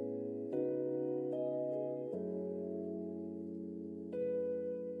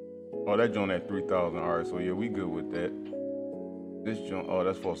 Oh, that joint at 3,000. All right, so yeah, we good with that. This joint, oh,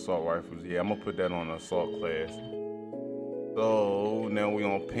 that's for assault rifles. Yeah, I'm gonna put that on the assault class. So now we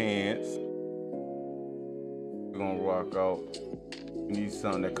on pants. We're gonna rock out. We need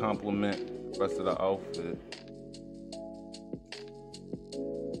something that complement the rest of the outfit.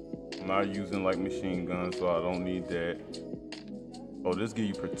 I'm not using like machine guns, so I don't need that. Oh, this give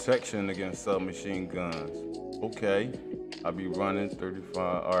you protection against submachine guns. Okay, I'll be running 35.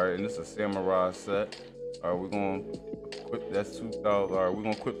 All right, and this is a samurai set. All right, we're gonna equip, that's 2,000. All right, we're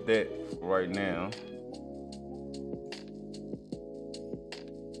gonna equip that right now.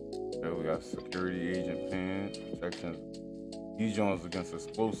 There we got security agent pants, protection. These joints against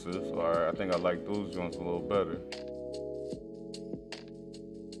explosives. All right, I think I like those joints a little better.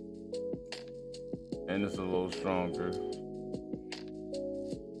 And it's a little stronger.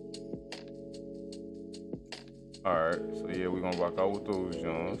 Alright, so yeah, we're gonna rock out with those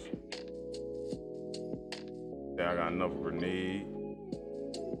joints. Yeah, I got enough grenade.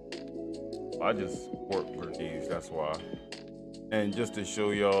 I just support grenades, that's why. And just to show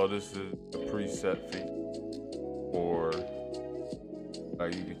y'all, this is the preset fee for,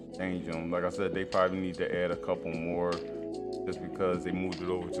 like, you can change them. Like I said, they probably need to add a couple more just because they moved it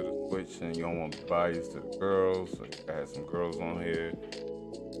over to the Switch and you don't want to be biased to the girls. So I had some girls on here.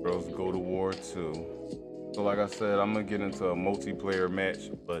 Girls go to war too. So like I said, I'm gonna get into a multiplayer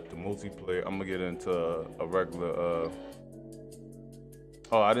match, but the multiplayer, I'm gonna get into a regular,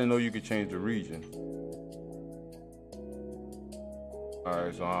 oh, I didn't know you could change the region. All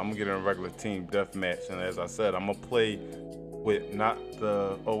right, so I'm gonna get in a regular team deathmatch, and as I said, I'm gonna play with not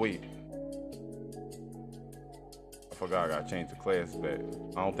the, oh wait. I forgot I gotta change the class back.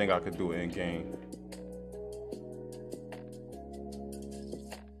 I don't think I could do it in game.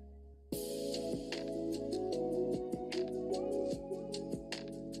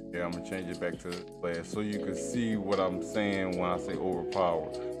 Yeah, I'm gonna change it back to the class so you can see what I'm saying when I say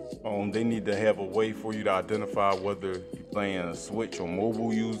overpowered. They need to have a way for you to identify whether you're playing a Switch or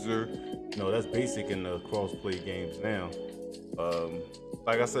mobile user. You know, that's basic in the cross-play games now.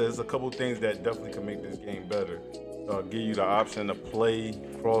 Like I said, there's a couple things that definitely can make this game better. Give you the option to play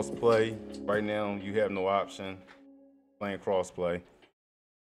cross-play. Right now, you have no option playing cross-play.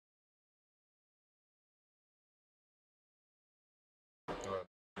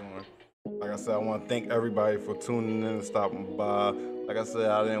 Like Like I said, I want to thank everybody for tuning in and stopping by. Like I said,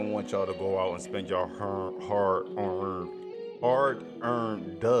 I didn't want y'all to go out and spend your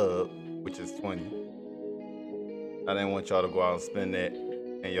hard-earned dub, which is 20. I didn't want y'all to go out and spend that,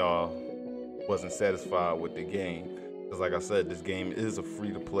 and y'all wasn't satisfied with the game. Because like I said, this game is a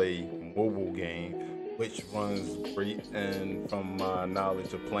free-to-play mobile game, which runs great. And from my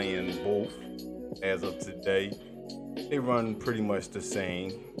knowledge of playing both as of today, they run pretty much the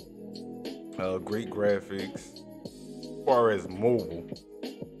same. Great graphics as far as mobile.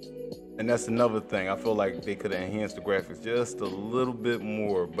 And that's another thing. I feel like they could enhance the graphics just a little bit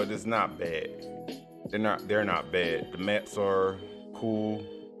more, but it's not bad. They're not bad. The maps are cool.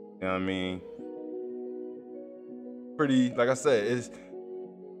 You know what I mean? Pretty, like I said,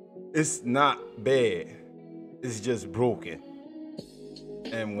 it's not bad. It's just broken.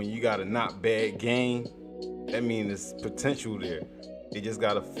 And when you got a not bad game, that means there's potential there. They just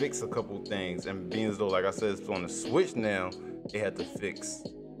gotta fix a couple things. And being as though, like I said, it's on the Switch now, they had to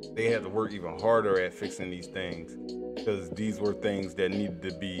work even harder at fixing these things, because these were things that needed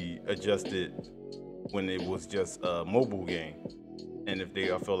to be adjusted when it was just a mobile game. And I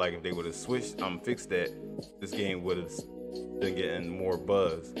feel like if they would have fixed that, this game would have been getting more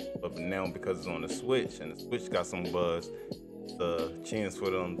buzz. But now because it's on the Switch and the Switch got some buzz, the chance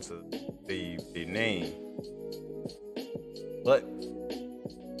for them to save their name. But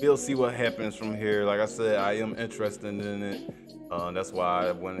we'll see what happens from here. Like I said, I am interested in it. That's why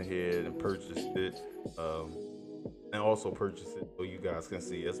I went ahead and purchased it, and also purchased it so you guys can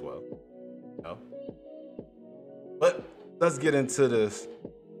see as well. But let's get into this.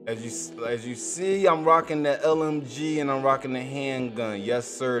 As you see, I'm rocking the LMG and I'm rocking the handgun. Yes,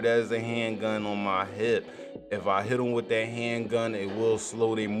 sir, that is a handgun on my hip. If I hit them with that handgun, it will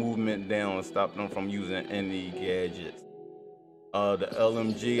slow their movement down and stop them from using any gadgets. The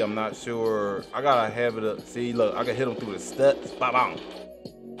LMG, I'm not sure. I gotta have it up. See, look, I can hit them through the steps. Bang, bang,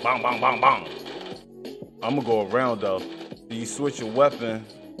 bang, bang, bang, bang. I'm gonna go around though. So you switch your weapon.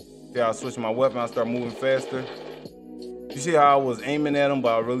 See how I switch my weapon, I start moving faster. You see how I was aiming at them,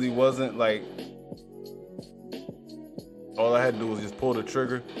 but I really wasn't. Like, all I had to do was just pull the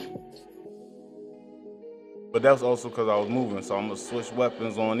trigger. But that was also because I was moving, so I'm gonna switch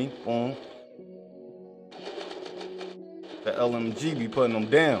weapons on him. Boom. The LMG be putting them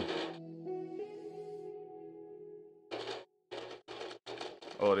down.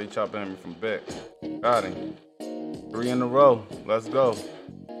 Oh, they chopping at me from back. Got him. 3 in a row. Let's go.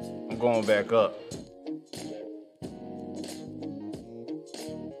 I'm going back up.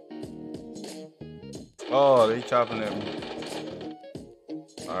 Oh, they chopping at me.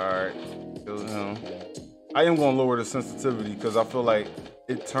 Alright. Kill him. I am going to lower the sensitivity because I feel like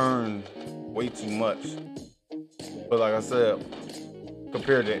it turned way too much. But like I said,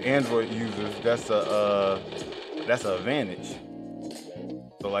 compared to Android users, that's an advantage.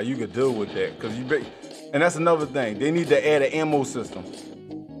 So like you could deal with that, and that's another thing. They need to add an ammo system.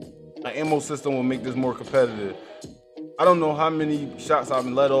 An ammo system will make this more competitive. I don't know how many shots I've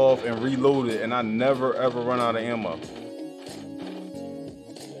been let off and reloaded, and I never ever run out of ammo.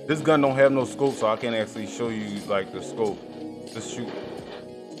 This gun don't have no scope, so I can't actually show you like the scope. Just shoot.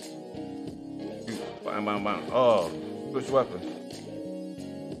 Bang, bang, bang. Oh, switch weapon.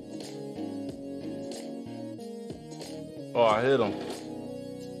 Oh, I hit him.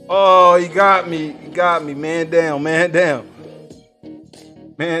 Oh, he got me. He got me. Man down, man down.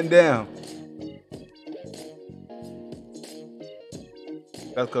 Man down.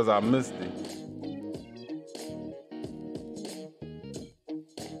 That's because I missed it.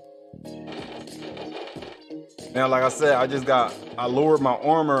 Now, like I said, I lowered my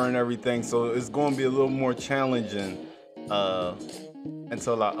armor and everything, so it's going to be a little more challenging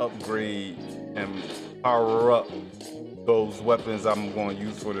until I upgrade and power up those weapons I'm going to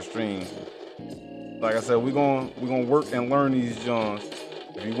use for the stream. Like I said, we're going to work and learn these Johns.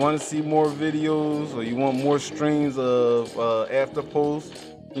 If you want to see more videos or you want more streams of after posts,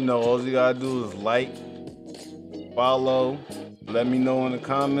 you know, all you gotta do is like, follow, let me know in the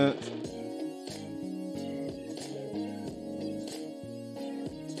comments.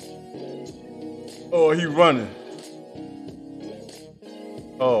 Oh, he running.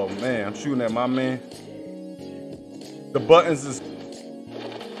 Oh man, I'm shooting at my man. The buttons is...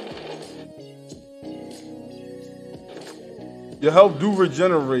 Your health do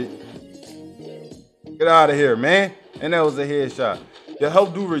regenerate. Get out of here, man. And that was a headshot. Your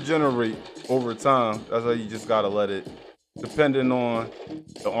health do regenerate over time. That's how you just gotta let it. Depending on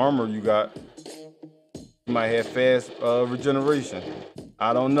the armor you got, you might have fast regeneration.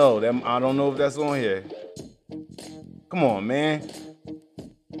 I don't know. I don't know if that's on here. Come on, man.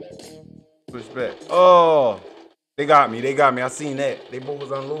 Switch back. Oh, they got me. They got me. I seen that. They both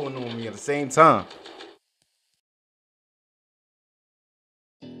was unloading on me at the same time.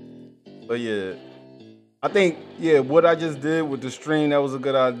 But yeah, I think what I just did with the stream, that was a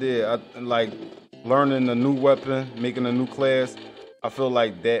good idea. I like learning a new weapon, making a new class. I feel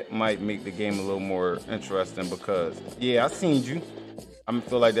like that might make the game a little more interesting because I seen you. I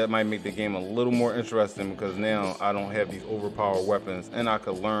feel like that might make the game a little more interesting because now I don't have these overpowered weapons and I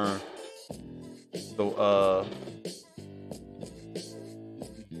could learn. So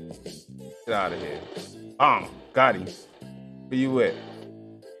get out of here. Got him. Where you at?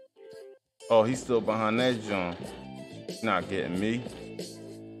 Oh, he's still behind that jump. Not getting me.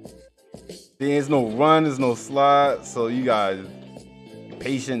 There's no run, there's no slide, so you guys be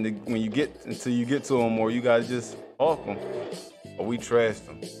patient when you get until you get to him, or you guys just off him. Or we trashed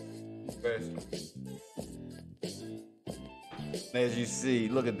him. As you see,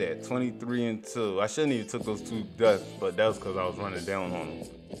 look at that, 23-2. I shouldn't even took those 2 deaths, but that was because I was running down on them.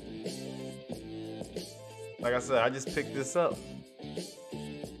 Like I said, I just picked this up.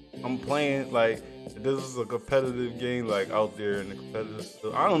 I'm playing like this is a competitive game, like out there in the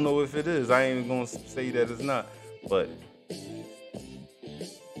competitive. I don't know if it is. I ain't even gonna say that it's not, but I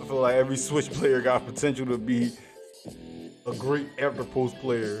feel like every Switch player got potential to be a great after post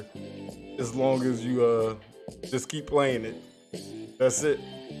player as long as you just keep playing it. That's it.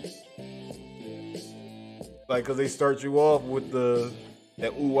 Like, cause they start you off with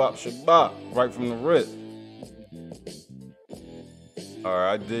that Uwap Shabbat right from the rip. All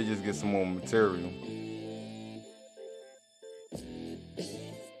right, I did just get some more material.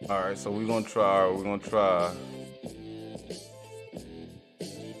 All right, so we're gonna try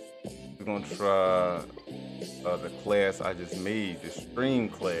the class I just made, the stream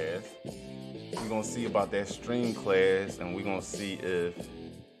class. We're gonna see about that stream class, and we're gonna see if.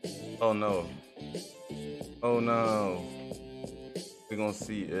 Oh no. We're gonna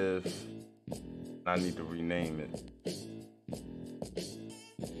see if I need to rename it.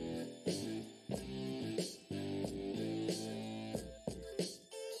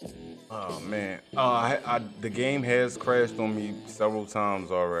 Oh man, the game has crashed on me several times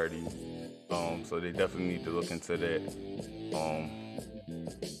already. So they definitely need to look into that.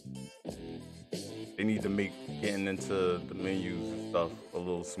 They need to make getting into the menus and stuff a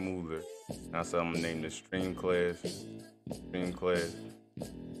little smoother. Now, so I'm gonna name the stream class. The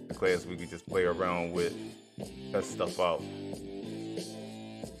class we could just play around with, test stuff out.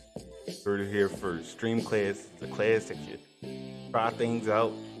 Heard it here first. Stream class is a class that you try things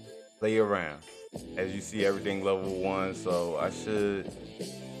out, play around. As you see, everything level 1, so I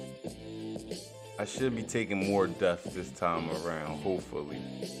should be taking more deaths this time around, hopefully.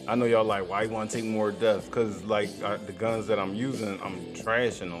 I know y'all like, why you want to take more deaths? Because like the guns that I'm using, I'm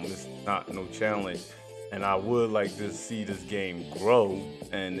trashing them. It's not no challenge. And I would like to see this game grow.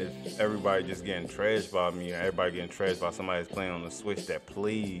 And if everybody just getting trashed by me, or everybody getting trashed by somebody that's playing on the Switch that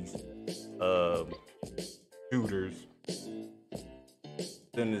plays shooters,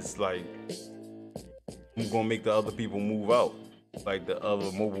 then it's like, I'm gonna make the other people move out, like the other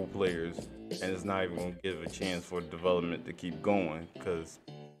mobile players. And it's not even gonna give a chance for development to keep going because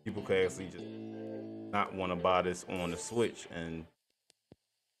people can actually just not want to buy this on the Switch. And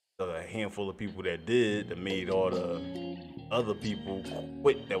a handful of people that did, that made all the other people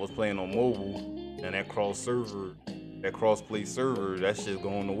quit that was playing on mobile, and that cross-play server, that shit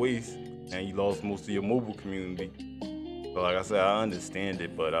going to waste, and you lost most of your mobile community. So like I said, I understand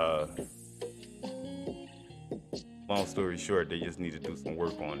it, but long story short, they just need to do some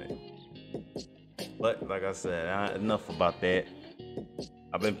work on it. But like I said, enough about that.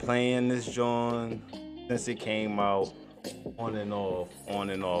 I've been playing this John since it came out, on and off,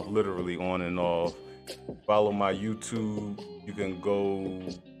 literally on and off. Follow my YouTube. You can go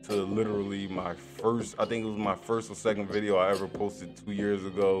to literally my first, I think it was my first or second video I ever posted 2 years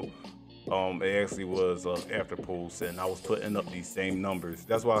ago. It actually was after post, and I was putting up these same numbers.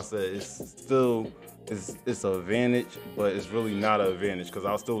 That's why I said it's an advantage, but it's really not an advantage because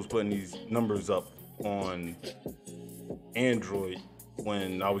I still was putting these numbers up on Android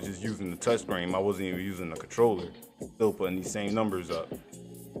when I was just using the touchscreen. I wasn't even using the controller. Still putting these same numbers up.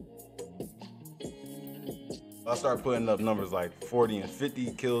 I started putting up numbers like 40 and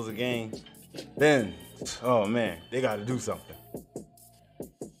 50 kills a game. Then, oh man, they got to do something.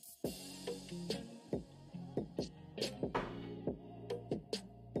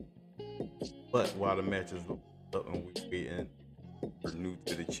 But while the match is up and we're waiting, you're new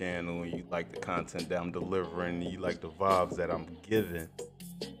to the channel and you like the content that I'm delivering, and you like the vibes that I'm giving,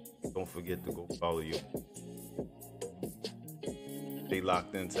 don't forget to go follow you. They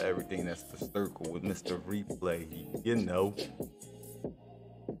locked into everything that's the circle with Mr. Replay, you know.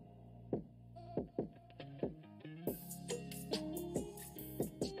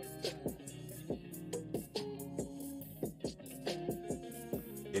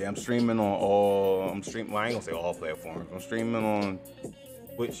 Yeah, I'm streaming on all. Well, I ain't gonna say all platforms. I'm streaming on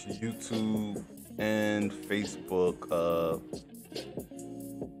Twitch, YouTube, and Facebook.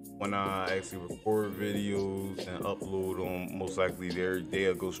 When I actually record videos and upload them, most likely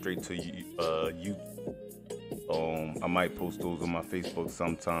they'll go straight to YouTube. I might post those on my Facebook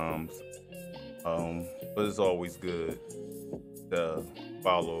sometimes. But it's always good to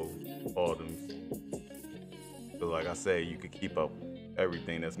follow all them. So like I say, you could keep up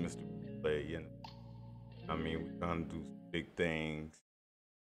everything that's Mr. Play, you know. I mean, we're trying to do big things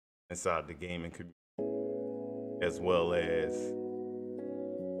inside the gaming community, as well as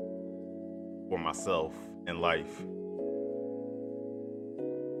for myself in life.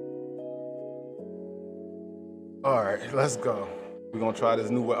 All right, let's go. We're gonna try this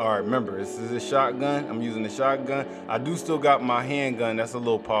new way. All right, remember, this is a shotgun. I'm using the shotgun. I do still got my handgun. That's a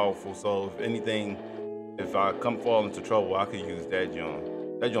little powerful. So if anything, if I fall into trouble, I could use that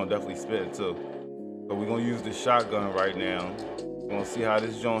joint. That joint definitely spit too. So we're gonna use the shotgun right now. We're gonna see how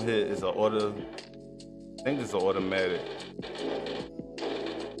this joint hit. It's I think it's an automatic.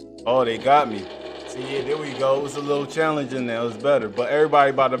 Oh, they got me. See, yeah, there we go. It was a little challenging there. It was better. But everybody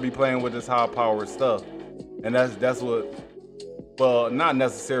about to be playing with this high-powered stuff. And that's what, well, not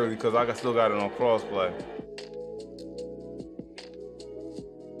necessarily, because I still got it on crossplay.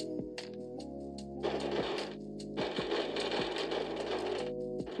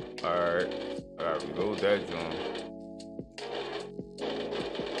 Alright, we go with that joint.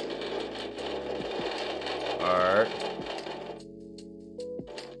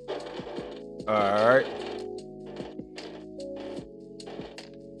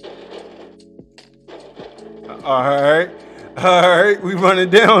 Alright. Alright, we running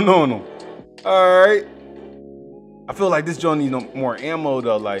down on them. Alright. I feel like this joint needs more ammo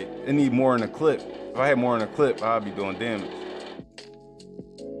though, like it need more in the clip. If I had more in the clip, I'd be doing damage.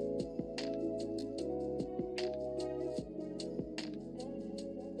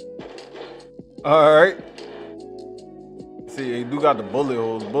 Alright. See, they do got the bullet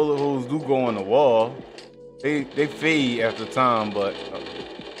holes. Bullet holes do go on the wall. They fade after time, but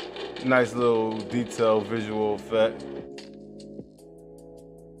nice little detailed visual effect.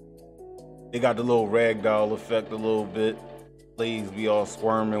 They got the little ragdoll effect a little bit. Legs be all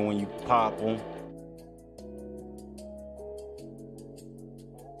squirming when you pop them.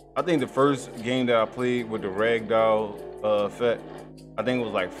 I think the first game that I played with the ragdoll effect, I think it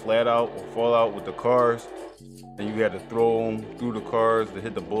was like Flat Out or Fallout with the cars. And you had to throw them through the cars to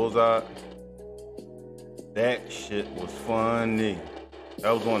hit the bullseye. That shit was funny.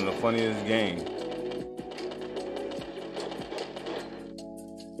 That was one of the funniest games.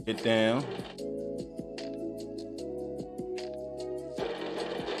 Get down.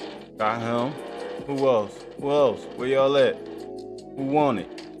 Got him. Who else? Where y'all at? Who want it?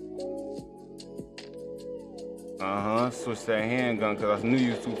 Switch that handgun because I knew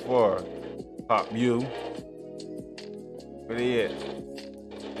you was too far. Pop you. Where they at?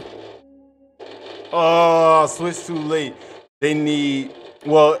 Oh, switch too late. They need,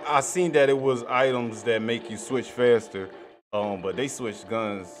 well, I seen that it was items that make you switch faster. But they switched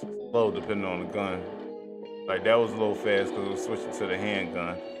guns slow depending on the gun. Like that was a little fast because it was switching to the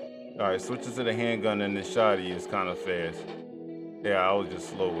handgun. All right, switching to the handgun and the shotty is kind of fast. Yeah, I was just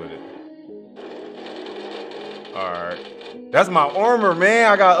slow with it. All right, that's my armor, man.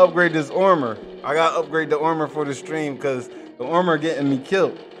 I gotta upgrade this armor. I gotta upgrade the armor for the stream because the armor getting me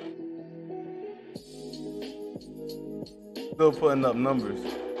killed. Still putting up numbers.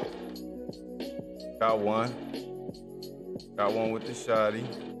 Got one. Got one with the shotty.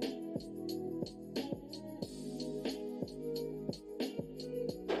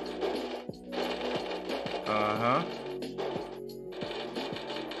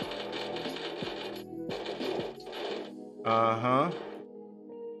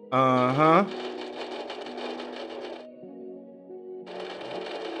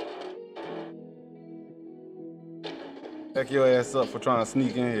 Heck your ass up for trying to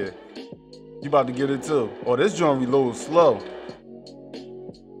sneak in here. You about to get it too. Oh, this joint reloads slow.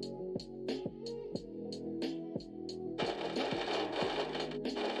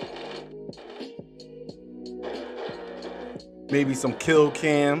 Maybe some kill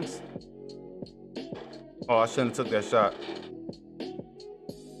cams. Oh, I shouldn't have took that shot.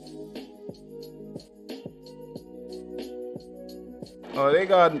 Oh, they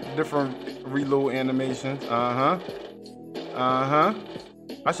got different reload animations. Uh-huh.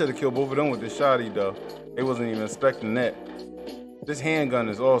 I should have killed both of them with the shotty though. They wasn't even expecting that. This handgun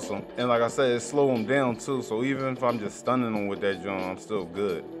is awesome. And like I said, it slow them down too. So even if I'm just stunning them with that joint, I'm still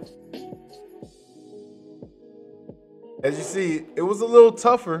good. As you see, it was a little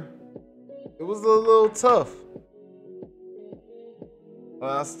tougher. It was a little tough.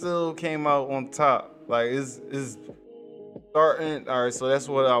 But I still came out on top. Like it's starting. All right, so that's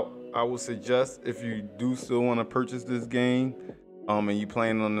what I would suggest if you do still want to purchase this game. And you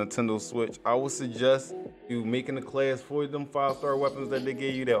playing on Nintendo Switch, I would suggest you making a class for them 5-star weapons that they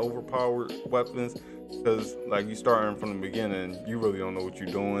gave you, that overpowered weapons, because like you starting from the beginning, you really don't know what you're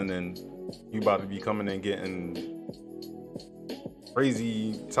doing, and you about to be coming in getting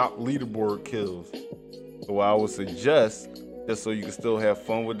crazy top leaderboard kills. So I would suggest, just so you can still have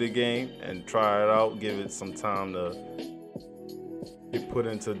fun with the game and try it out, give it some time to get put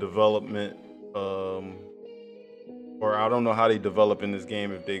into development. Or I don't know how they develop in this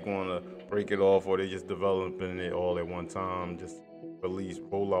game, if they gonna break it off or they just developing it all at one time, just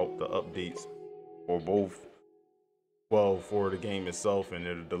roll out the updates for both. Well, for the game itself, and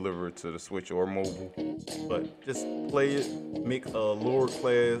it'll deliver it to the Switch or mobile. But just play it, make a lower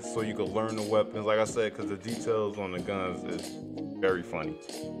class so you can learn the weapons. Like I said, because the details on the guns is very funny.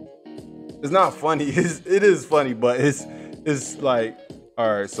 It's not funny, it is funny, but it's like,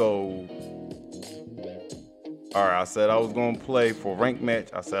 all right, so. All right, I said I was gonna play for rank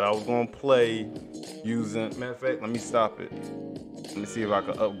match. I said I was gonna play using. Matter of fact, let me stop it. Let me see if I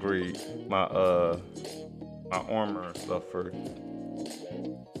can upgrade my my armor and stuff first.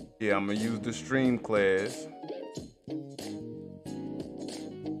 Yeah, I'm gonna use the stream class.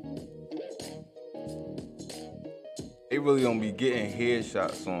 They really don't be getting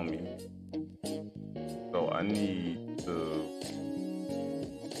headshots on me, so I need to.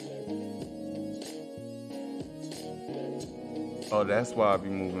 Oh, that's why I be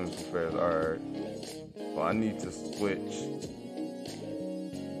moving so fast. All right. Well, I need to switch.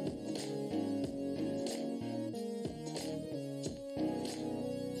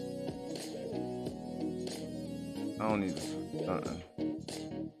 I don't need to switch nothing.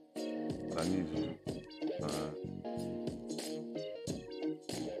 I need to.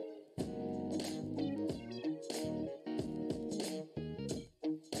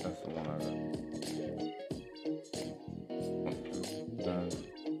 That's the one I got.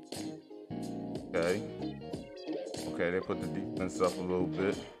 Okay, they put the defense up a little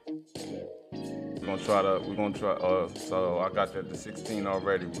bit. We're gonna try, so I got that to 16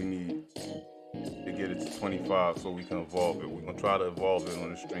 already. We need to get it to 25 so we can evolve it. We're gonna try to evolve it on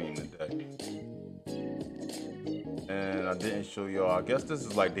the stream today. And I didn't show y'all, I guess this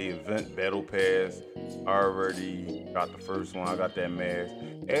is like the event battle pass. I already got the first one, I got that mask.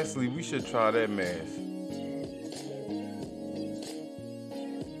 Actually, we should try that mask.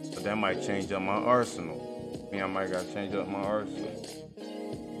 But that might change up my arsenal. I might gotta change up my arsenal.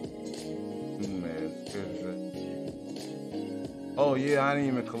 Oh yeah, I didn't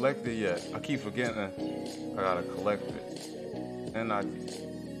even collect it yet. I keep forgetting I gotta collect it. And I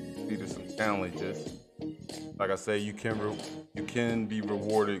see there's some challenges. Like I say, you can be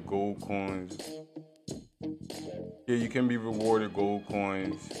rewarded gold coins. Yeah, you can be rewarded gold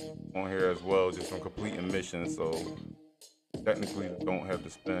coins on here as well, just from completing missions. So technically, you don't have to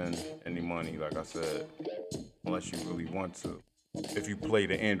spend any money, like I said, unless you really want to. If you play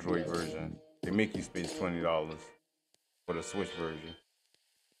the Android version, they make you spend $20 for the Switch version.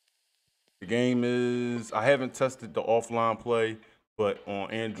 The game is, I haven't tested the offline play, but on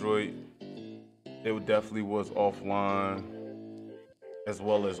Android, it definitely was offline as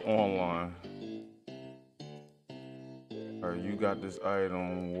well as online. All right, you got this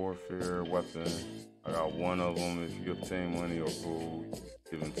item, warfare weapon. I got one of them. If you obtain money or gold,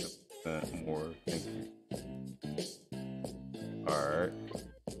 give them 10% more. Thank you. Alright.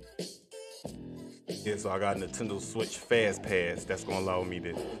 Yeah, so I got Nintendo Switch Fast Pass. That's gonna allow me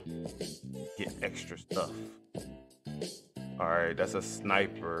to get extra stuff. Alright, that's a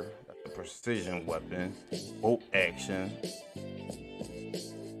sniper. That's a precision weapon. Bolt action.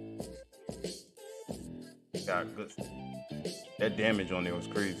 Got good. That damage on there was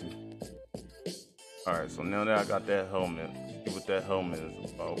crazy. Alright, so now that I got that helmet, let's see what that helmet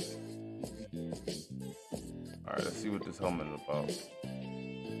is about. Alright, let's see what this helmet is about.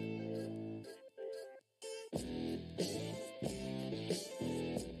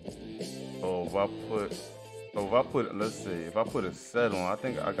 So if I put, let's see, if I put a set on, I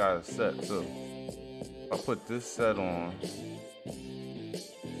think I got a set too. If I put this set on,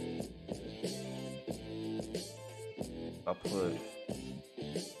 I put,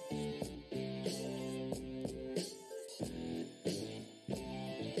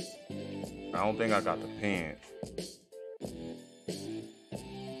 I don't think I got the pants.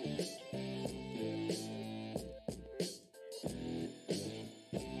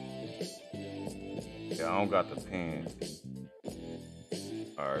 Yeah, I don't got the pants.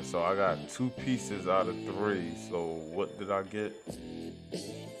 Alright, so I got 2 pieces out of 3. So what did I get?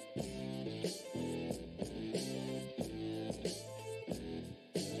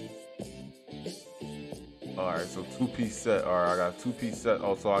 Alright, so 2-piece set. Alright, I got 2-piece set.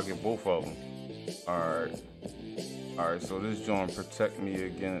 Oh, so I get both of them. Alright. Alright, so this joint protect me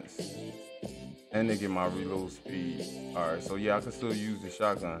against, and they get my reload speed. Alright, so yeah, I can still use the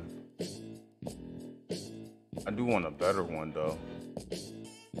shotgun. I do want a better one though.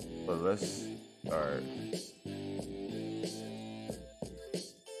 But let's, alright.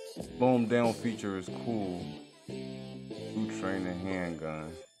 Slow 'em down feature is cool. New training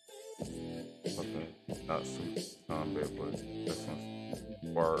handgun. Okay, not super combat, but that's some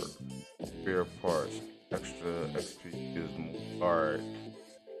spark. Spare parts. Extra XP gives more. Alright.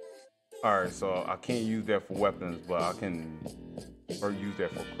 Alright, so I can't use that for weapons, but I can use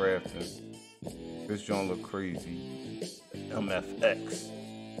that for crafting. This joint look crazy. MFX.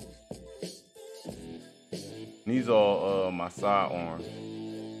 These are my sidearms.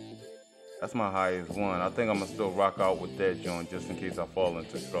 That's my highest one. I think I'm gonna still rock out with that joint just in case I fall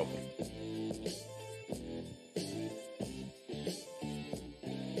into trouble.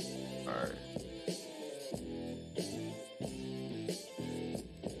 Alright.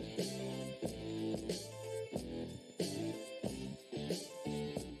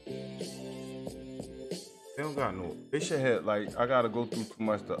 They don't got no. They should have, like, I gotta go through too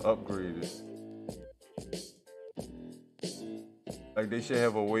much to upgrade it. Like, they should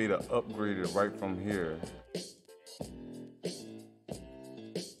have a way to upgrade it right from here.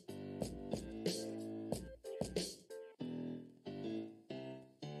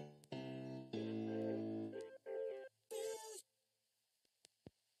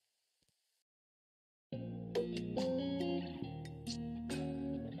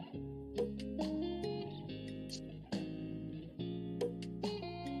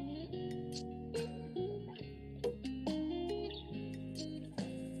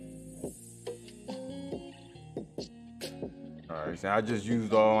 Alright, so I just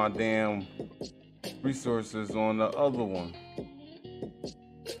used all my damn resources on the other one.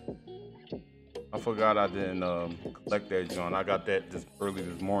 I forgot I didn't collect that joint. I got that this early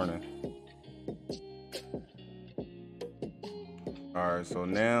this morning. Alright, so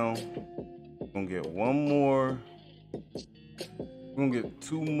now we're gonna get one more. We're gonna get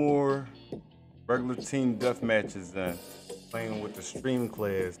 2 more regular team death matches in, playing with the stream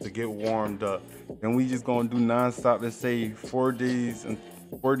class to get warmed up. And we just gonna do non-stop, let's say 4 days and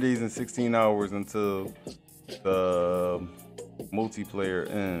 16 hours until the multiplayer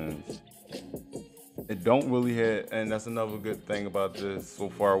ends. It don't really have, and that's another good thing about this so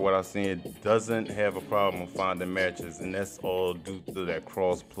far, what I've seen, it doesn't have a problem finding matches, and that's all due to that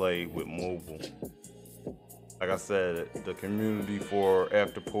cross play with mobile. Like I said, the community for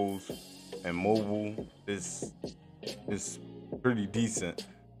Afterpost and mobile is pretty decent.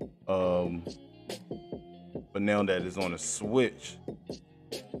 But now that it's on a Switch,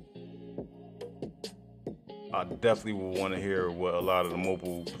 I definitely will want to hear what a lot of the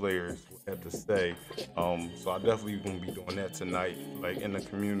mobile players have to say. So I definitely gonna be doing that tonight, like in the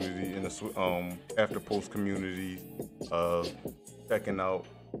community, in the Afterpost community, checking out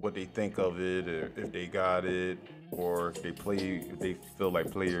what they think of it, or if they got it, or if they feel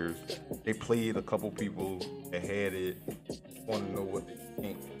like players. They played a couple people that had it, want to know what they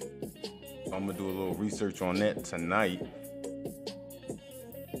think. So I'm gonna do a little research on that tonight.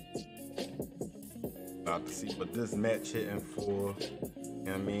 About to see what this match hitting for. You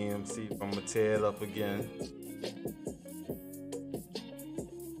know what I mean? See if I'm gonna tear it up again.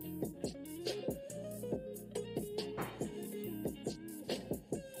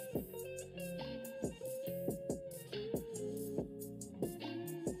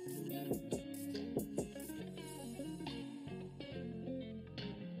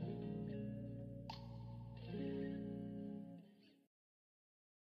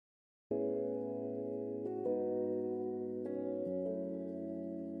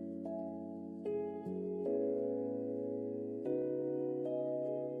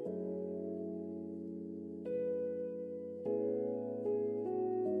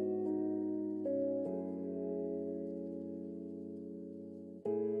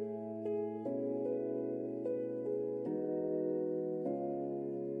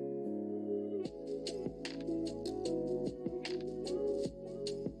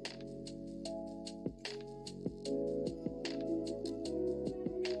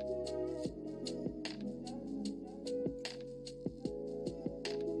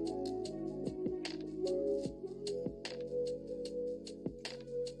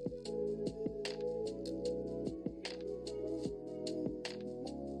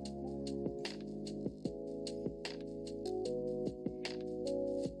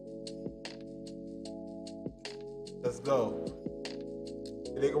 go.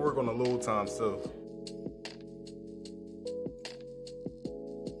 They can work on the load time too.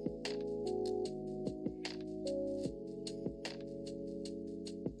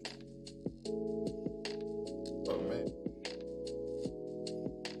 Oh man.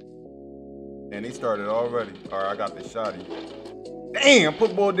 And he started already. All right, I got the shotty. Damn,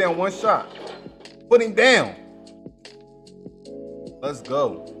 put ball down one shot. Put him down. Let's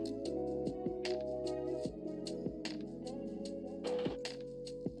go.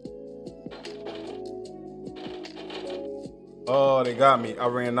 Oh, they got me. I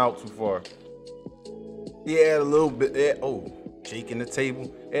ran out too far. He had a little bit. Oh, shaking the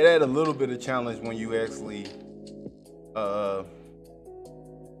table. It had a little bit of challenge when you actually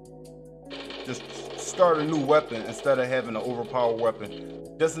just start a new weapon instead of having an overpowered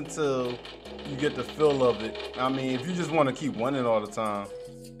weapon. Just until you get the feel of it. I mean, if you just want to keep winning all the time,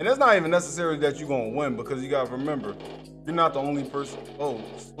 and it's not even necessarily that you're gonna win, because you gotta remember, you're not the only person. Oh,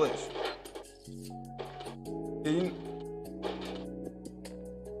 switch. Yeah,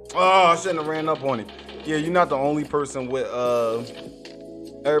 oh, I shouldn't have ran up on him. Yeah, you're not the only person with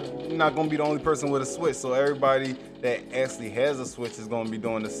you're not gonna be the only person with a switch. So everybody that actually has a switch is gonna be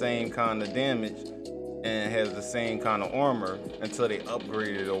doing the same kind of damage and has the same kind of armor until they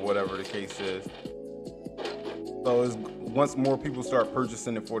upgrade it or whatever the case is. So it's, once more people start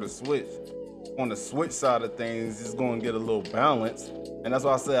purchasing it for the switch, on the switch side of things, it's gonna get a little balance. And that's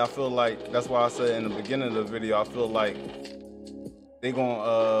why I said I feel like, that's why I said in the beginning of the video, I feel like they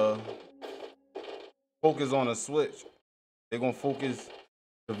gonna focus on a switch. They're gonna focus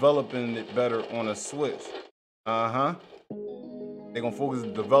developing it better on a switch. They're gonna focus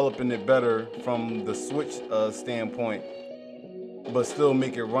developing it better from the switch standpoint, but still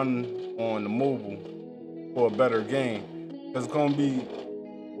make it run on the mobile for a better game. Cause it's gonna be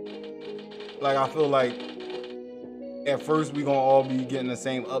like, I feel like at first we gonna all be getting the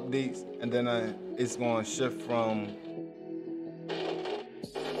same updates, and then it's gonna shift from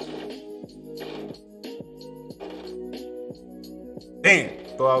damn,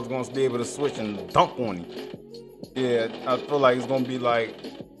 thought I was gonna be able to switch and dunk on him. Yeah, I feel like it's gonna be like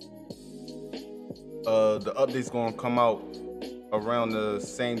the updates gonna come out around the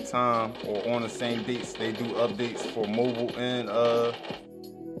same time or on the same dates. They do updates for mobile and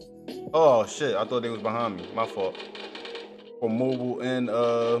oh shit, I thought they was behind me. My fault. For mobile and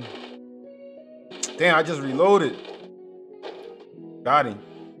damn, I just reloaded. Got him.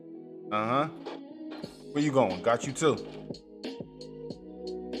 Where you going? Got you too.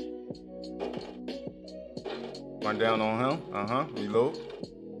 Run down on him. Reload.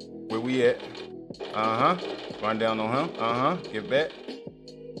 Where we at? Run down on him. Get back.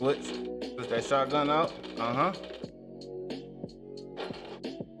 Switch. Switch that shotgun out. Got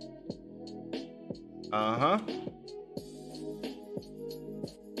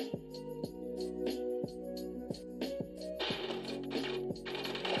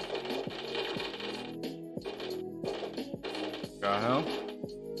him.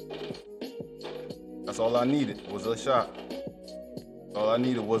 That's all I needed was a shot. All I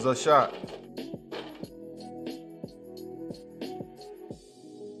needed was a shot.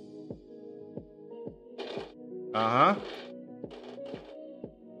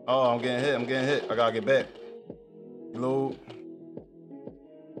 Oh, I'm getting hit. I gotta get back. Reload.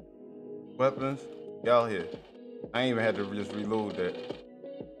 Weapons. Get out here. I ain't even had to just reload that.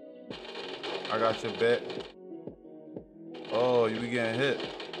 I got your back. Oh, you be getting hit.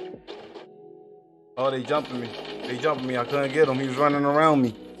 Oh, they jumping me. I couldn't get him. He was running around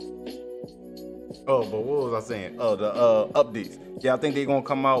me. Oh, but what was I saying? Oh, the updates. Yeah, I think they're gonna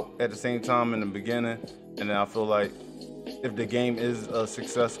come out at the same time in the beginning, and then I feel like if the game is a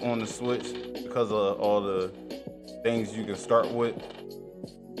success on the Switch because of all the things you can start with,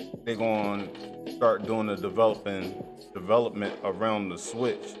 they're gonna start doing the development around the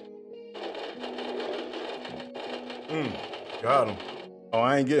Switch. Got him. Oh,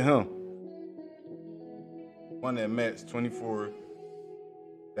 I ain't get him. Won that match 24.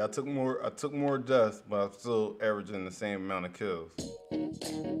 Yeah, I took more deaths, but I'm still averaging the same amount of kills.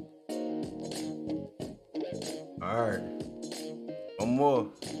 Alright. One more,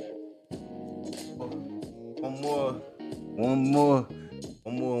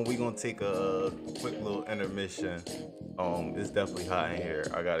 and we gonna take a quick little intermission. It's definitely hot in here.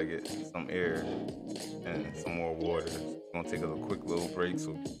 I gotta get some air and some more water. Gonna take a quick little break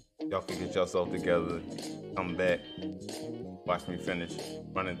so y'all can get yourself together, come back, watch me finish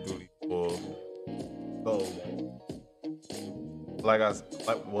running through these balls. So,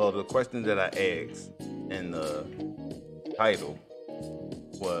 the question that I asked in the title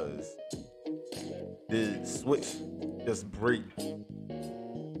was, did Switch just break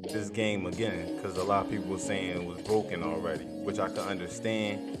this game again, because a lot of people were saying it was broken already, which I can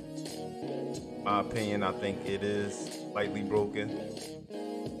understand. My opinion, I think it is slightly broken,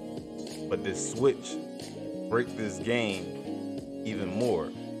 but this Switch break this game even more.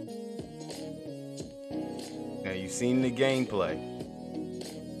 Now you've seen the gameplay.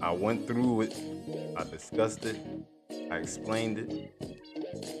 I went through it, I discussed it, I explained it.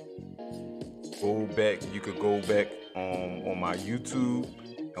 Go back, you could go back on my YouTube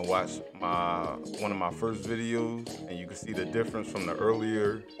and watch one of my first videos, and you can see the difference from the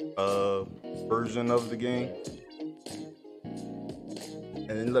earlier version of the game. And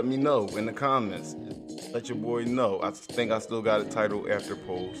then let me know in the comments. Let your boy know. I think I still got it titled After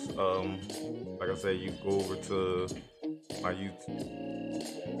Post. Like I said, you go over to my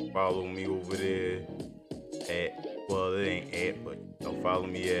YouTube, follow me over there well, it ain't at, but follow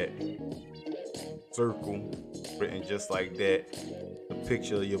me at Circle, written just like that. The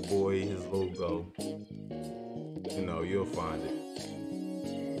picture of your boy, his logo. You'll find it.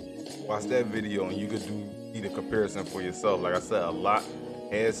 Watch that video and you could see the comparison for yourself. Like I said, a lot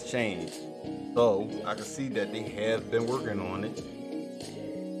has changed. So I can see that they have been working on it.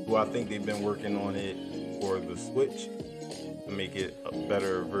 Do I think they've been working on it for the Switch to make it a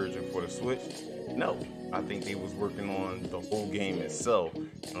better version for the Switch? No. I think they was working on the whole game itself.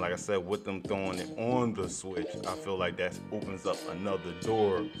 And like I said, with them throwing it on the Switch, I feel like that opens up another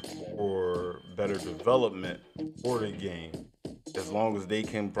door for better development for the game. As long as they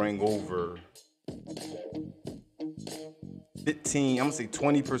can bring over 15, I'm gonna say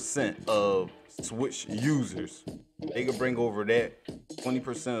 20% of Switch users. They could bring over that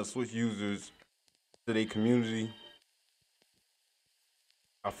 20% of Switch users to their community.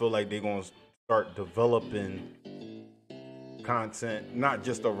 I feel like they're gonna start developing content, not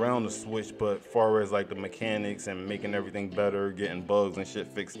just around the Switch, but far as like the mechanics and making everything better, getting bugs and shit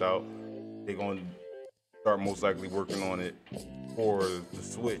fixed out. They're gonna start most likely working on it for the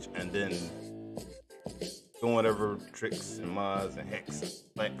Switch, and then doing whatever tricks and mods and hacks and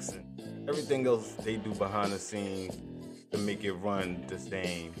flex and everything else they do behind the scenes to make it run the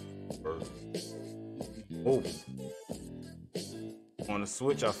same for mobile. On the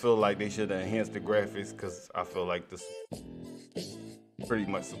Switch, I feel like they should enhance the graphics, because I feel like this pretty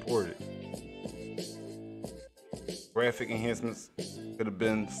much supported. Graphic enhancements could have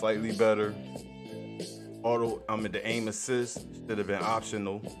been slightly better. The aim assist should have been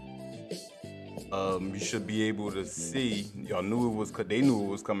optional. You should be able to see. Y'all knew it was, cause they knew it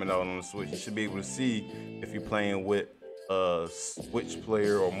was coming out on the Switch. You should be able to see if you're playing with a Switch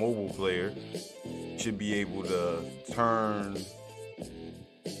player or mobile player. You should be able to turn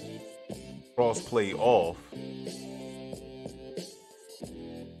crossplay off.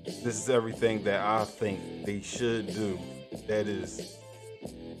 This is everything that I think they should do. That is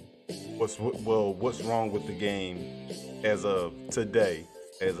what's wrong with the game as of today,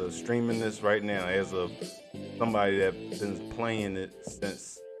 as of streaming this right now, as of somebody that's been playing it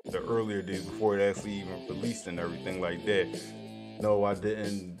since the earlier days before it actually even released and everything like that. No, I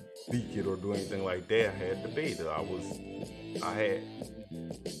didn't leak it or do anything like that. I had the beta. I had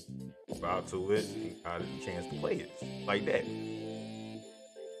subscribed to it and got a chance to play it like that.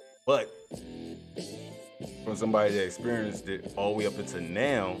 But from somebody that experienced it all the way up until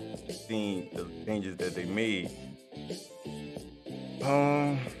now, seeing the changes that they made,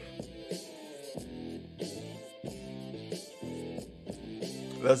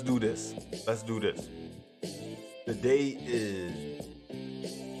 let's do this. The day is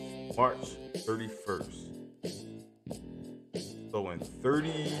March 31st. So in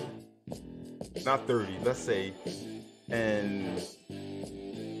 30, not 30, let's say, and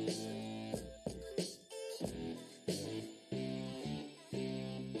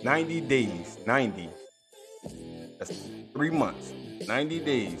 90 days, that's 3 months, 90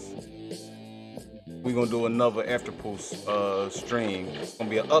 days, we're gonna do another after post stream. It's gonna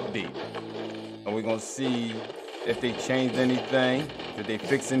be an update, and we're gonna see if they changed anything, did they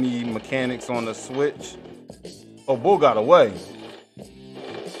fix any mechanics on the Switch. Oh, Bull got away.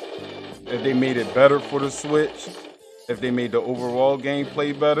 If they made it better for the Switch, if they made the overall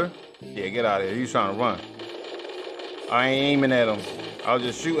gameplay better. Yeah, get out of here, he's trying to run. I ain't aiming at him. I was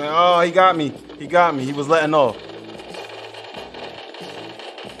just shooting. Oh, he got me. He was letting off.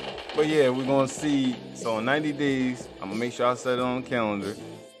 But yeah, we're going to see. So in 90 days, I'm going to make sure I set it on the calendar.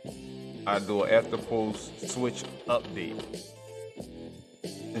 I do an after post Switch update.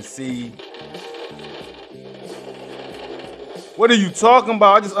 And see. What are you talking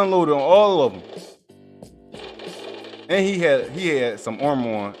about? I just unloaded on all of them. And he had some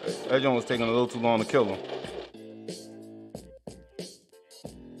armor on. That joint was taking a little too long to kill him.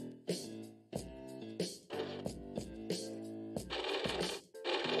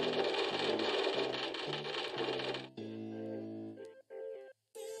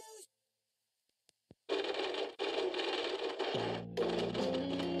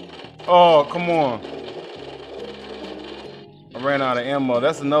 Oh, come on. I ran out of ammo.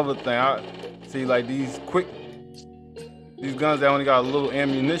 That's another thing. I see like these guns that only got a little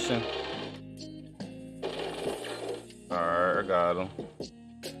ammunition. Alright, I got them.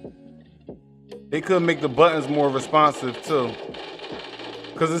 They could make the buttons more responsive too.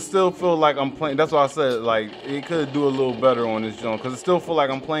 Cause it still feel like I'm playing. That's why I said like it could do a little better on this joint. Cause it still feel like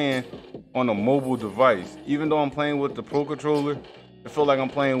I'm playing on a mobile device. Even though I'm playing with the Pro Controller, it feel like I'm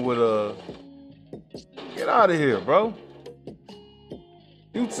playing with a. Get out of here, bro.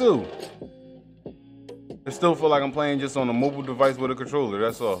 You too. It still feel like I'm playing just on a mobile device with a controller.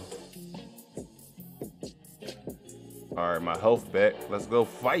 That's all. All right, my health back. Let's go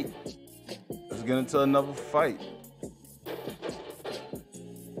fight. Let's get into another fight.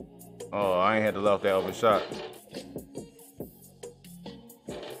 Oh, I ain't had to let off that other shot.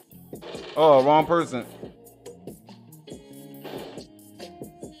 Oh, wrong person.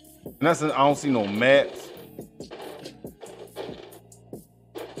 And that's I don't see no maps.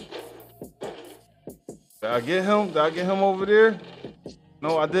 Did I get him? Did I get him over there?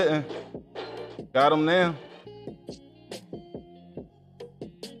 No, I didn't. Got him now.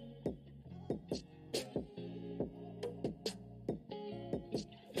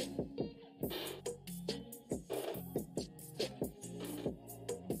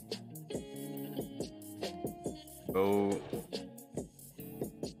 So,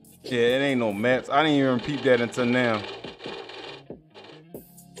 yeah, it ain't no maps. I didn't even peep that until now.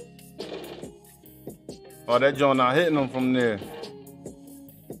 Oh, that joint not hitting them from there.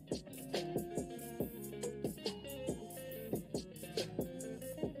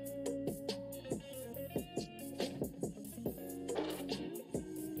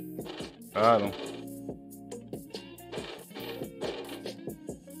 Got him.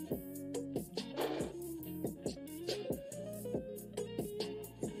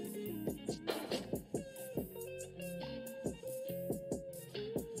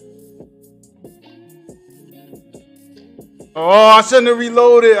 Oh, I shouldn't have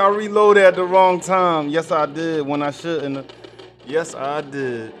reloaded. I reloaded at the wrong time. Yes, I did when I shouldn't. Yes, I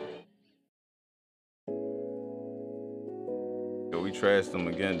did. Yo, we trashed them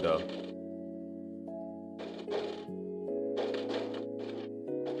again, though.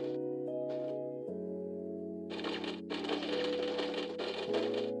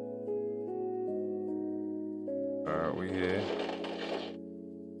 All right, we here.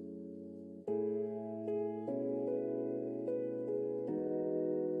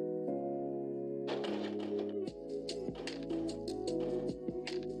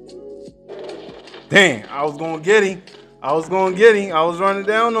 Dang, I was gonna get him. I was gonna get him. I was running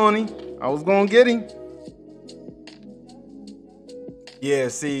down on him. I was gonna get him. Yeah,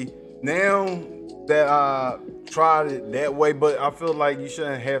 see, now that I tried it that way, but I feel like you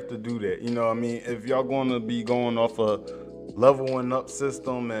shouldn't have to do that. You know what I mean? If y'all gonna be going off a leveling up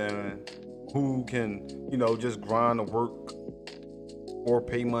system and who can, you know, just grind the work or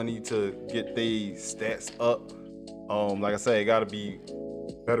pay money to get their stats up, like I say, it gotta be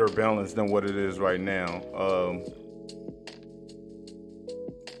better balanced than what it is right now.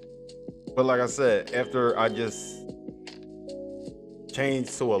 But like I said, after I just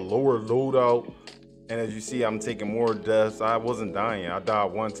changed to a lower loadout, and as you see, I'm taking more deaths. I wasn't dying. I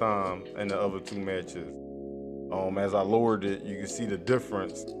died one time in the other two matches. As I lowered it, you can see the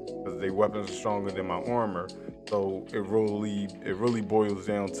difference because their weapons are stronger than my armor. So it really boils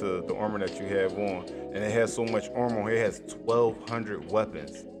down to the armor that you have on, and it has so much armor. It has 1,200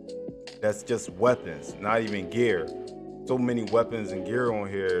 weapons. That's just weapons, not even gear. So many weapons and gear on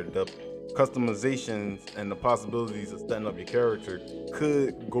here. The customizations and the possibilities of setting up your character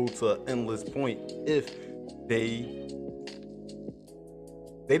could go to an endless point if they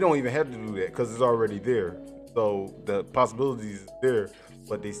don't even have to do that because it's already there. So the possibilities is there,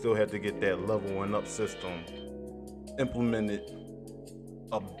 but they still have to get that leveling up system implemented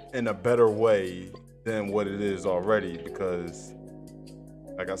in a better way than what it is already. Because,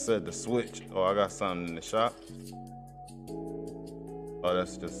 like I said, the switch. Oh, I got something in the shop. Oh,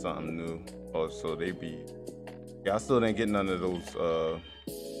 that's just something new. Oh, so they be. Yeah, I still didn't get none of those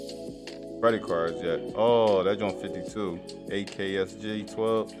credit cards yet. Oh, that joint 52. AKSG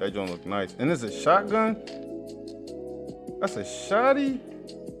 12. That joint look nice. And it's a shotgun? That's a shotty?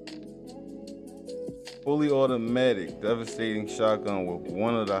 Fully automatic, devastating shotgun with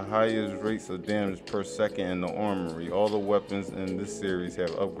one of the highest rates of damage per second in the armory. All the weapons in this series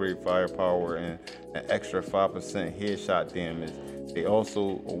have upgrade firepower and an extra 5% headshot damage. They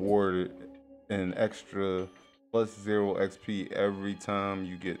also awarded an extra +0 XP every time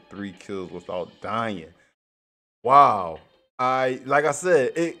you get 3 kills without dying. Wow. Like I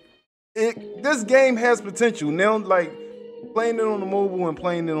said, This game has potential. Now, like playing it on the mobile and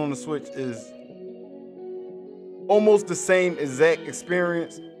playing it on the Switch is almost the same exact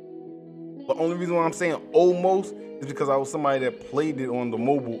experience. The only reason why I'm saying almost is because I was somebody that played it on the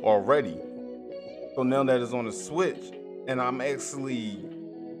mobile already. So now that it's on the Switch, and I'm actually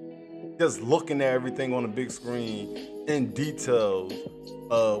just looking at everything on the big screen in details.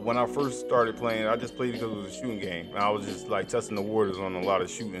 When I first started playing, I just played because it was a shooting game. And I was just like testing the waters on a lot of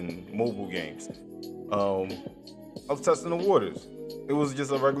shooting mobile games. I was testing the waters. It was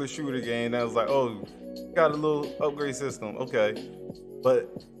just a regular shooter game. And I was like, oh, got a little upgrade system. Okay.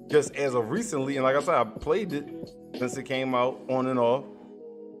 But just as of recently, and like I said, I played it since it came out on and off.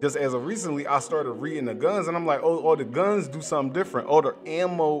 Just as of recently, I started reading the guns, and I'm like, oh, the guns do something different. Oh, the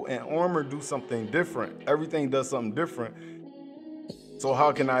ammo and armor do something different. Everything does something different. So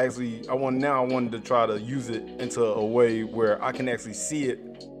how can I actually? I wanted to try to use it into a way where I can actually see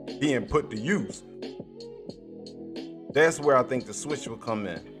it being put to use. That's where I think the Switch will come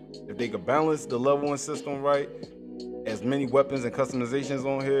in. If they could balance the leveling system right, as many weapons and customizations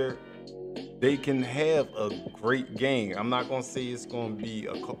on here, they can have a great game. I'm not gonna say it's gonna be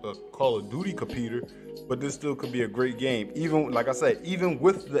a Call of Duty computer, but this still could be a great game. Even like I said, even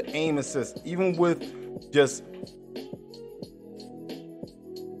with the aim assist, even with just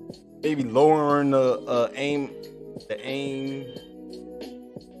maybe lowering the aim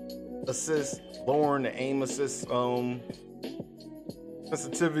assist, lowering the aim assist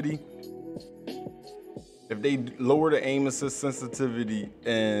sensitivity. If they lower the aim assist sensitivity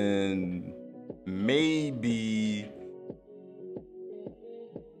and maybe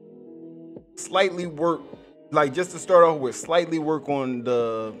slightly work, like just to start off with, slightly work on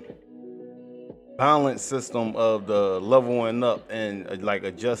the balance system of the leveling up and like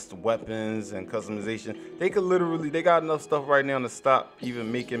adjust weapons and customization. They got enough stuff right now to stop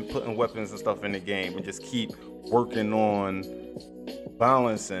even putting weapons and stuff in the game and just keep working on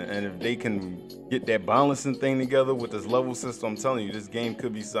balancing. And if they can get that balancing thing together with this level system, I'm telling you, this game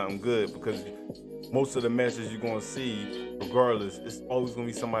could be something good, because most of the matches you're gonna see, regardless, it's always gonna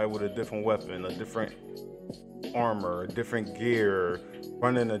be somebody with a different weapon, a different armor, a different gear,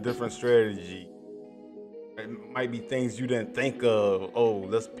 running a different strategy. It might be things you didn't think of. Oh,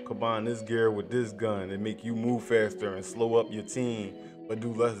 let's combine this gear with this gun and make you move faster and slow up your team, but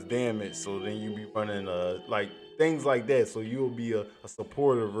do less damage. So then you be running like things like that. So you'll be a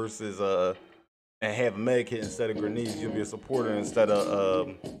supporter versus and have a med kit instead of grenades. You'll be a supporter instead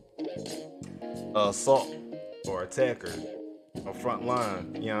of assault or attacker or front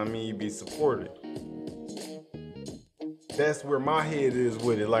line. You know what I mean? You be supported. That's where my head is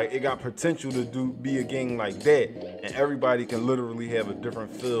with it. Like, it got potential to be a game like that, and everybody can literally have a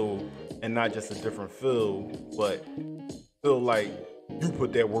different feel, and not just a different feel, but feel like you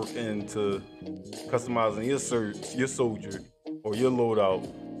put that work into customizing your soldier or your loadout,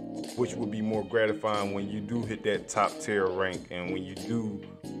 which would be more gratifying when you do hit that top tier rank, and when you do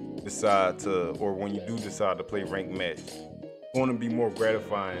decide to play ranked match. It's going to be more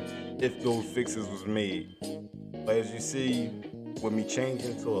gratifying if those fixes was made. But as you see, with me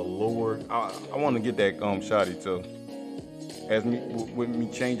changing to a lower, I want to get that shotty too. With me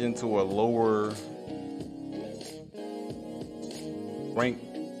changing to a lower rank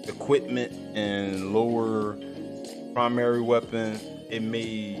equipment and lower primary weapon, it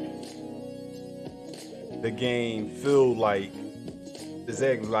made the game feel like,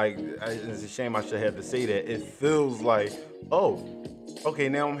 exactly like, it's a shame I should have to say that. It feels like, oh, okay,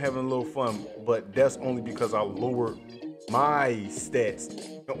 now I'm having a little fun, but that's only because I lowered my stats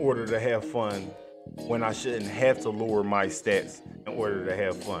in order to have fun, when I shouldn't have to lower my stats in order to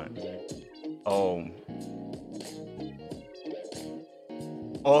have fun.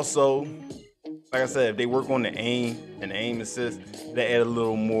 Also, like I said, if they work on the aim and the aim assist, they add a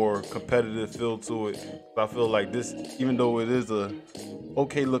little more competitive feel to it. I feel like this, even though it is a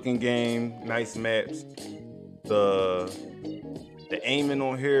okay looking game, nice maps, the aiming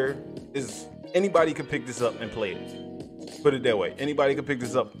on here is, anybody could pick this up and play it. Put it that way. Anybody could pick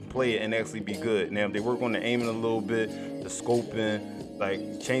this up and play it and actually be good. Now, if they work on the aiming a little bit, the scoping,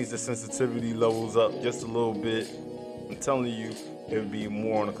 like change the sensitivity levels up just a little bit, I'm telling you, it would be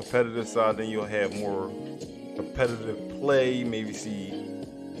more on the competitive side. Then you'll have more competitive play, maybe see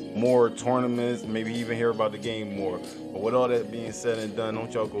more tournaments, maybe even hear about the game more. But with all that being said and done,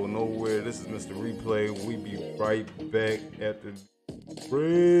 don't y'all go nowhere. This is Mr. Replay. We be right back after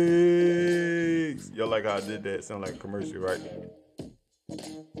breaks. Y'all like how I did that? Sound like a commercial, right?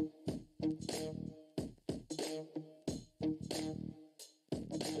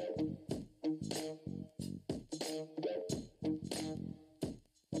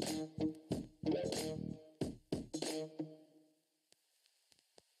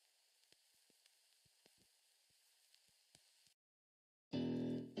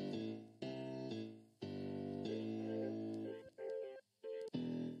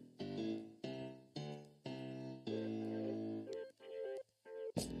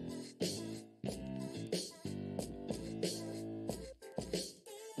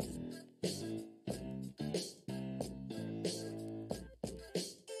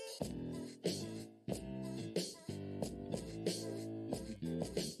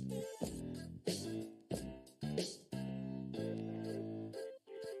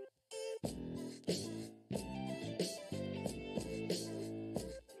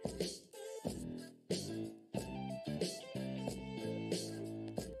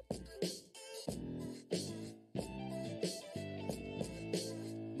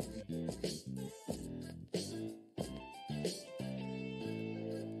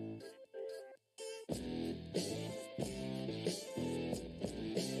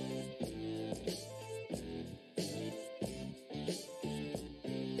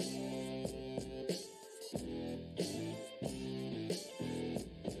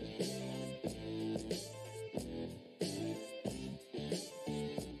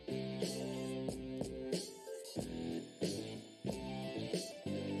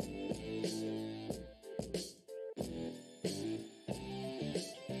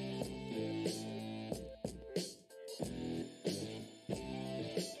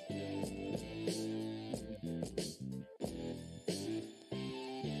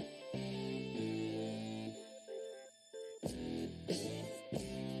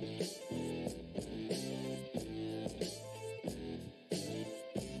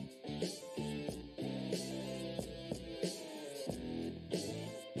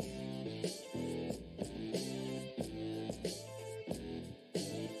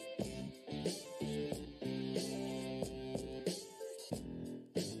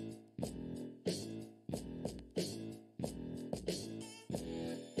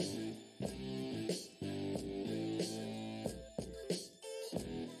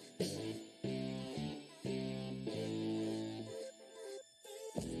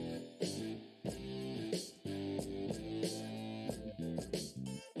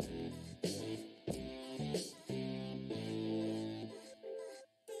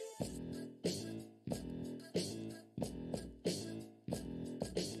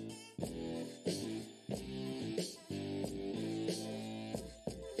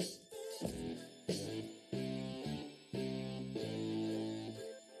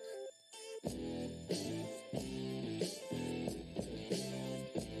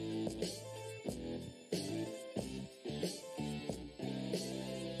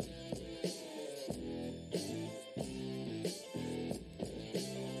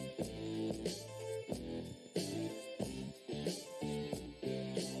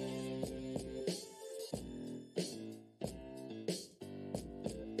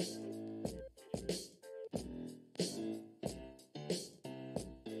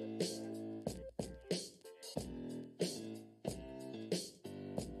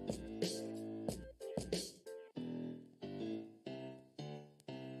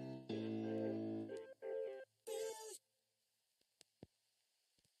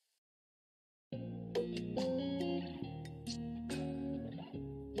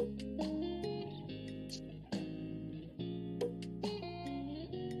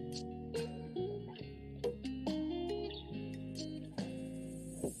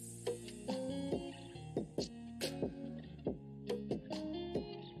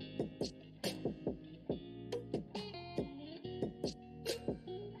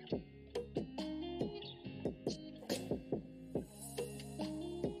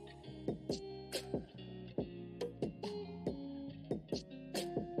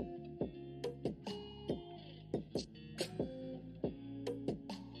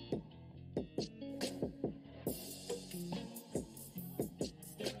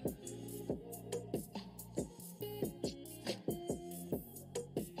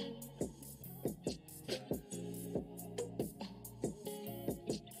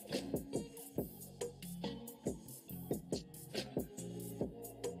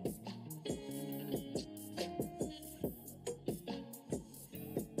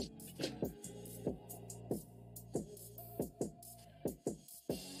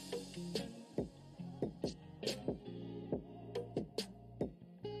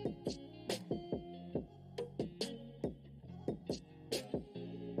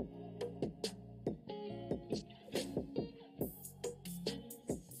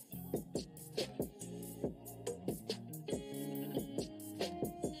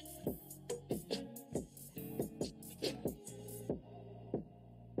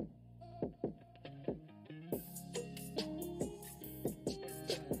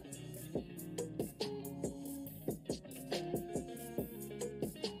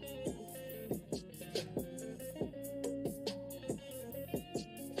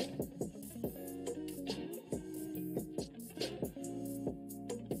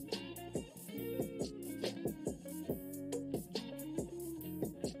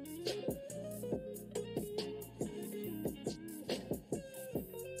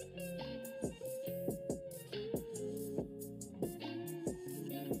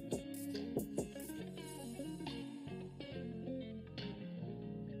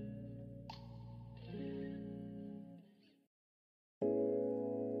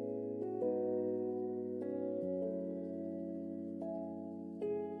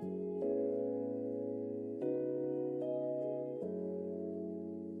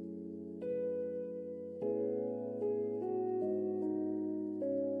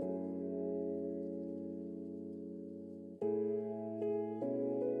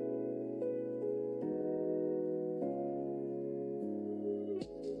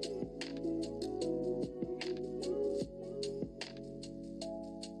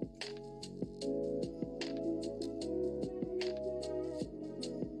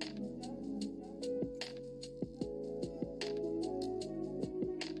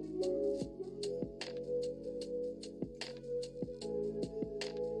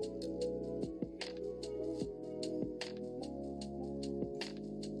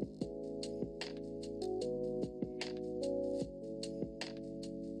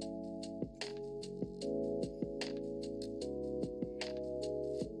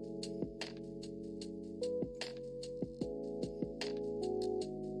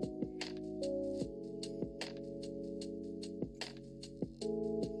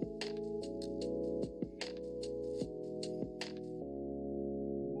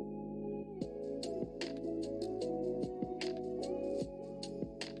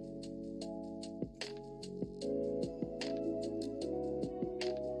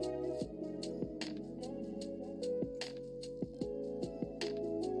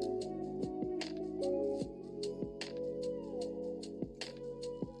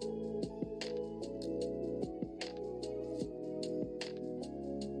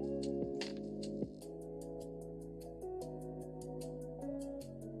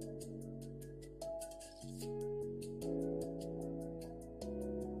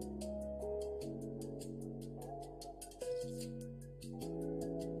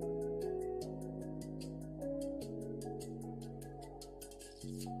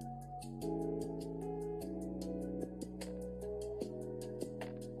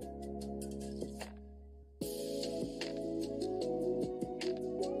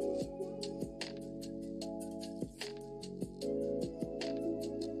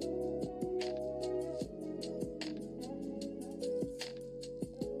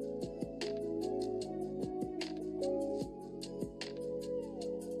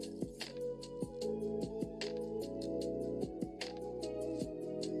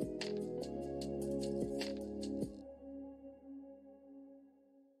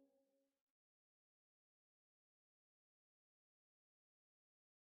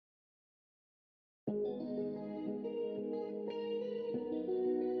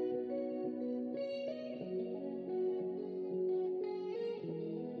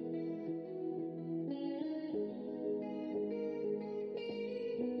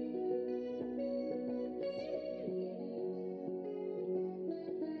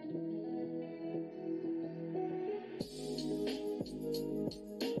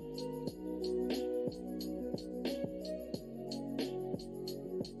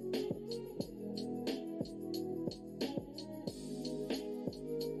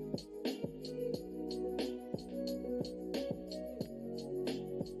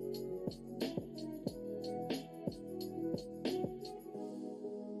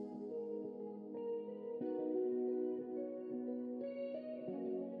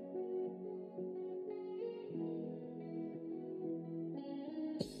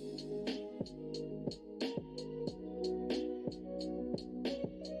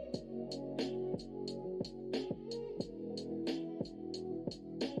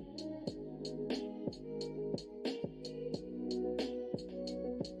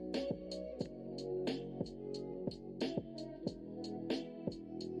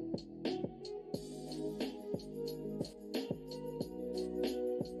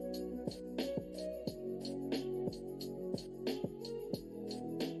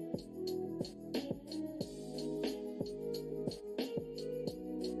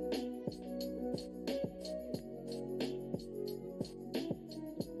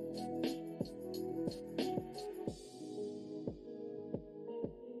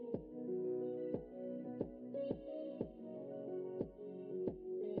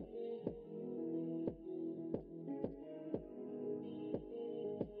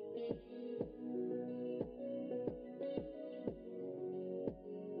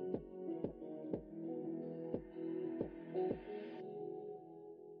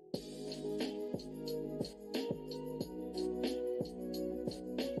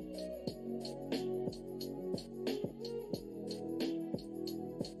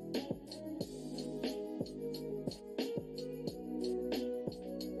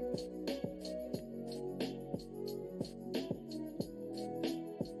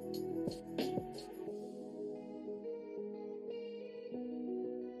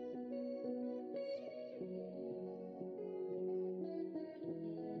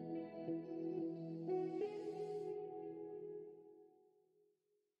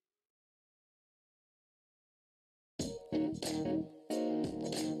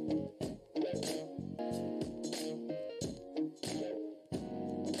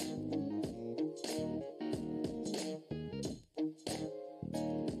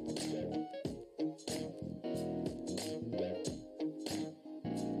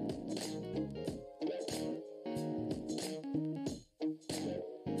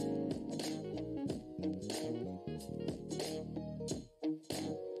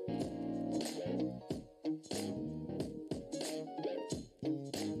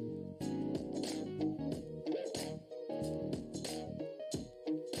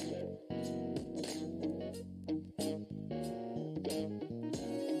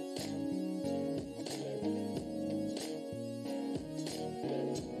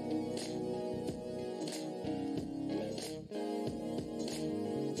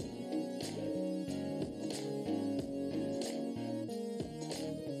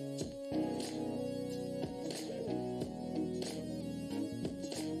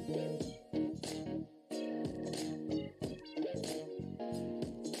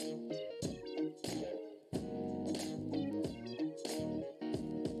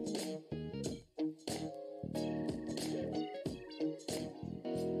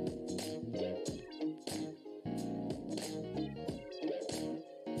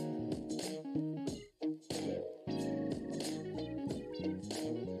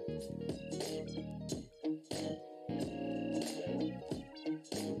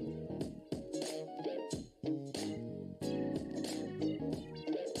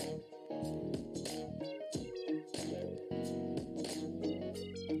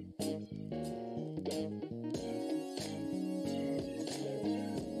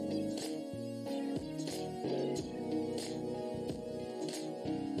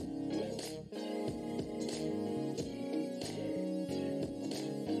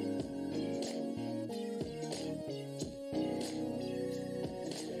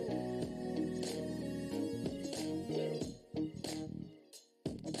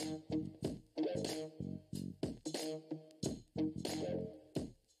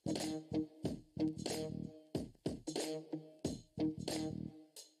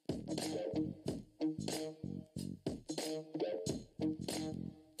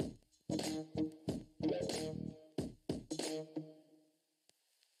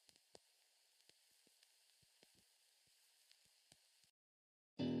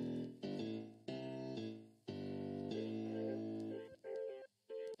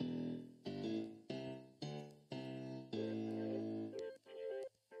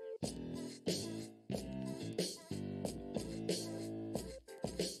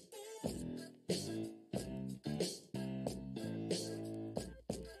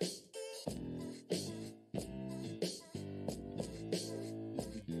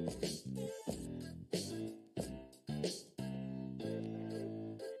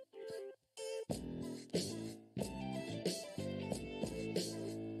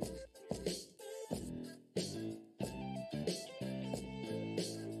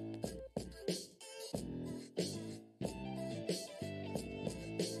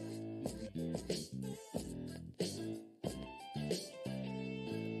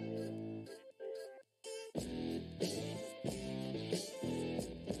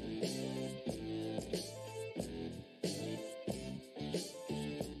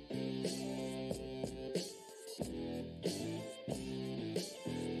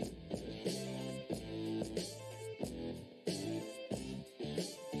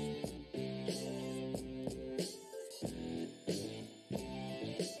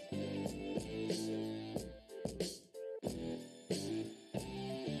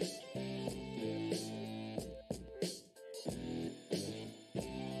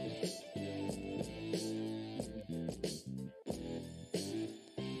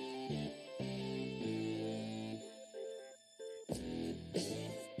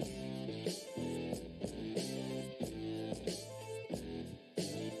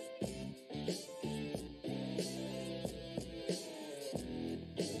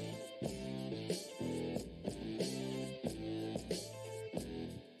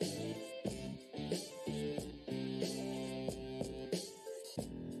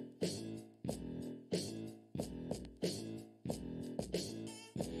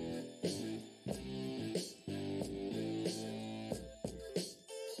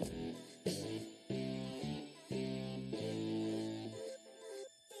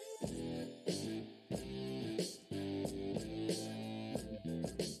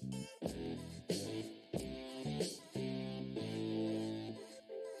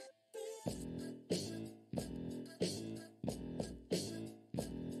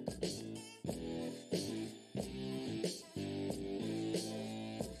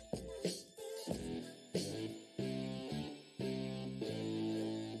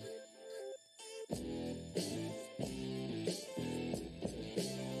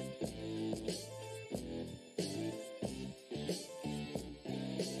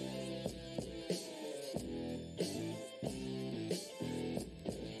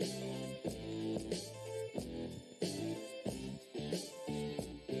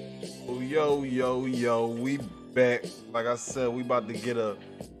 Yo, we back. Like I said, we about to get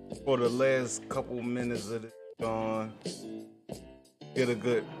for the last couple minutes of this, John, get a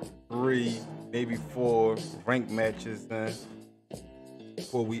good 3, maybe 4 rank matches in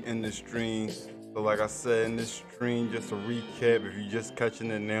before we end the stream. So like I said, in this stream, just a recap, if you're just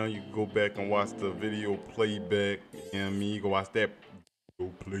catching it now, you can go back and watch the video playback. You know what I mean? You can watch that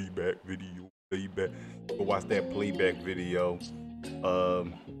playback. Go watch that playback video.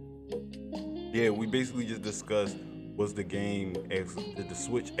 Yeah, we basically just discussed, was the game, did the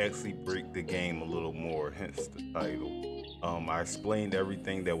Switch actually break the game a little more, hence the title. I explained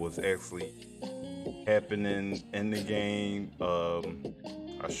everything that was actually happening in the game.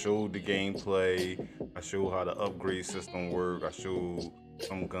 I showed the gameplay. I showed how the upgrade system worked. I showed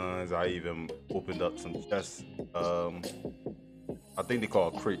some guns. I even opened up some chests. I think they call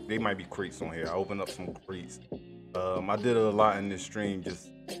it crate. They might be crates on here. I opened up some crates. I did a lot in this stream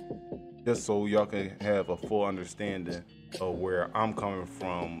just so y'all can have a full understanding of where I'm coming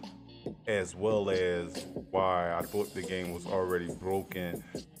from, as well as why I thought the game was already broken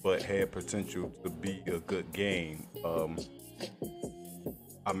but had potential to be a good game.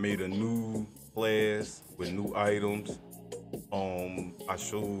 I made a new class with new items. I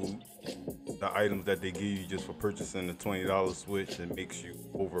showed the items that they give you just for purchasing the $20 Switch. It makes you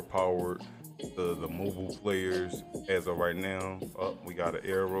overpowered to the mobile players as of right now. We got an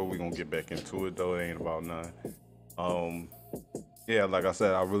arrow. We're gonna get back into it though. It ain't about none. Yeah, like I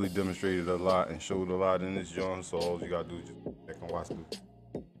said, I really demonstrated a lot and showed a lot in this joint. So all you gotta do is just go back and watch the,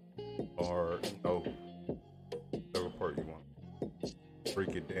 or whatever part you want.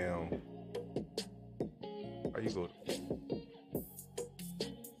 Break it down. How you go?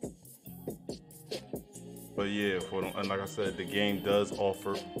 But yeah, and like I said, the game does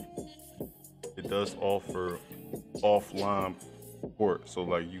offer offline support, so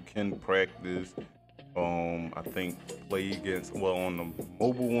like you can practice. I think play against, well, on the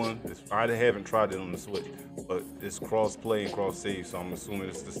mobile one, I haven't tried it on the Switch, but it's cross play and cross save, so I'm assuming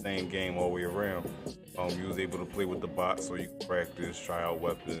it's the same game all the way around. You was able to play with the bots, so you can practice, try out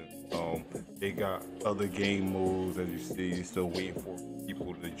weapons. They got other game modes, as you see. Still waiting for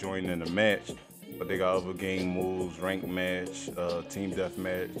people to join in the match, but they got other game modes: rank match, team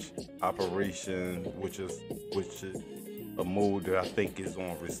deathmatch, operation, which is a mode that I think is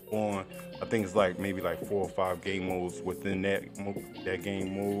on Respawn. I think it's like maybe like 4 or 5 game modes within that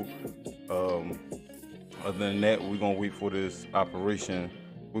game mode. Other than that, we're gonna wait for this operation.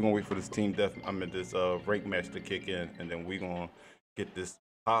 We're gonna wait for this this rank match to kick in, and then we're gonna get this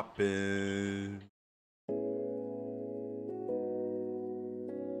poppin'.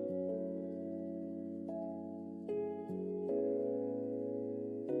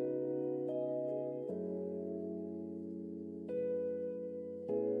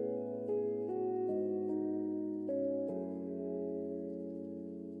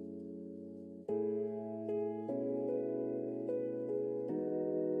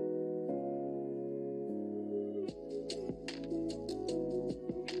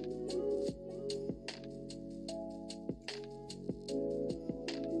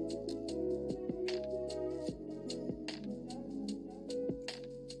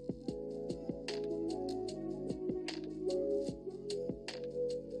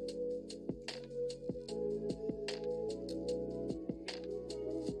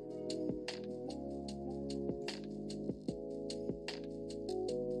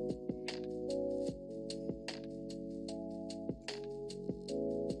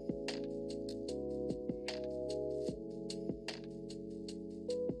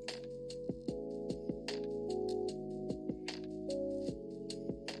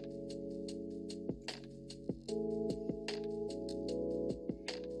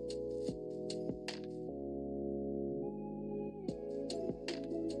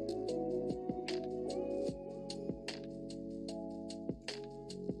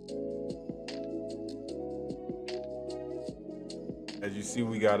 As you see,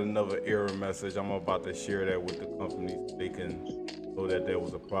 we got another error message. I'm about to share that with the company so they can know that there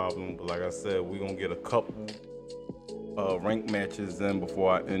was a problem. But like I said, we're gonna get a couple rank matches in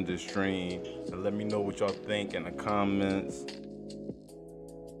before I end the stream. And let me know what y'all think in the comments.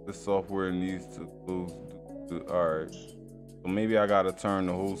 The software needs to go. Alright. So maybe I gotta turn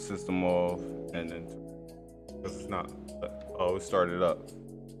the whole system off and then, because it's not, oh, it started up.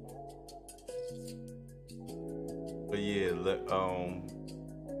 But yeah,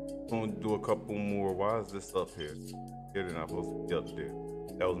 gonna do a couple more. Why is this up here? They're not supposed to be up there.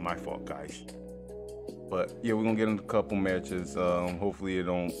 That was my fault, guys. But yeah, we're gonna get into a couple matches. Hopefully it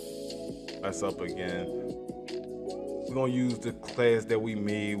don't mess up again. we're gonna use the class that we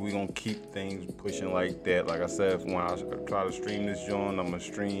made. We're gonna keep things pushing like that. Like I said, when I try to stream this joint, I'm gonna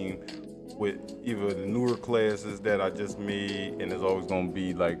stream with either the newer classes that I just made, and it's always gonna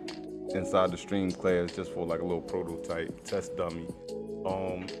be like inside the stream class just for like a little prototype test dummy.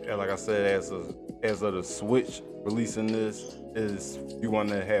 And like I said, as of the Switch releasing this, is you want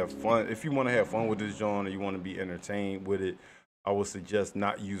to have fun. If you want to have fun with this genre, you want to be entertained with it, I would suggest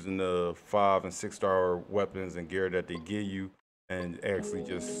not using the 5 and 6 star weapons and gear that they give you, and actually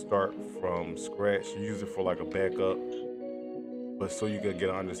just start from scratch. Use it for like a backup, but so you can get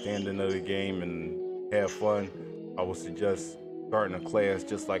an understanding of the game and have fun. I would suggest starting a class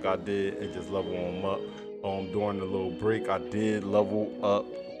just like I did and just level them up. During the little break, I did level up.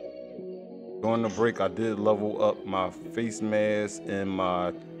 During the break, I did level up my face mask and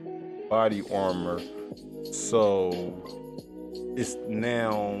my body armor. So it's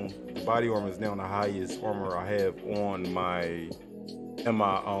now, the body armor is now the highest armor I have on my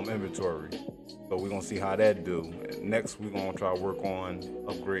inventory. So we're gonna see how that do. Next, we're gonna try to work on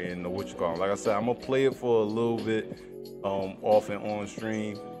upgrading the witch-call. Like I said, I'm gonna play it for a little bit, off and on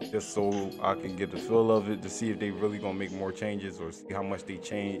stream, just so I can get the feel of it to see if they really gonna make more changes or see how much they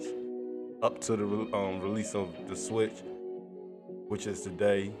change up to the release of the Switch, which is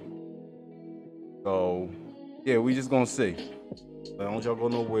today. So yeah, we just gonna see. So don't y'all go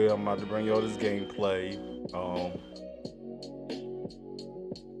nowhere. I'm about to bring y'all this gameplay.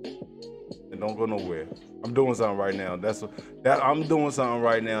 And don't go nowhere. I'm doing something right now. I'm doing something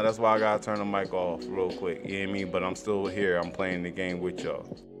right now. That's why I gotta turn the mic off real quick. You know what I mean? But I'm still here. I'm playing the game with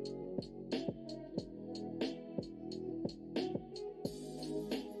y'all.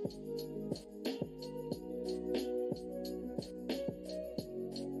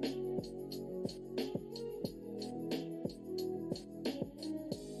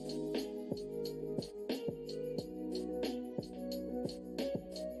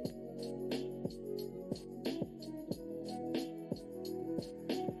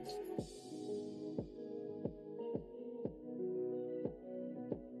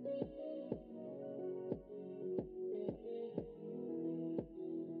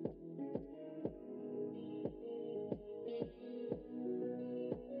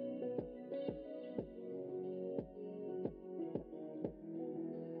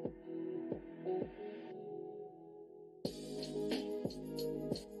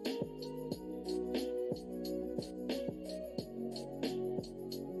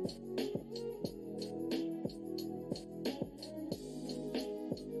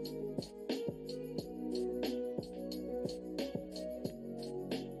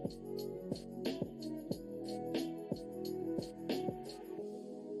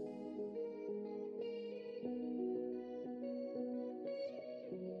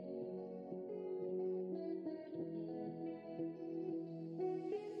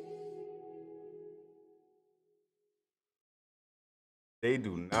 They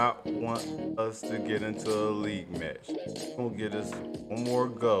do not want us to get into a league match. We're gonna get us one more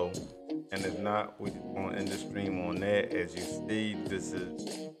go, and if not, we're gonna end the stream on that. As you see, this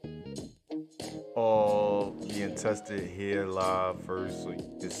is all being tested here live first, so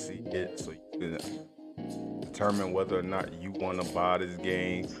you can see it, so you can determine whether or not you want to buy this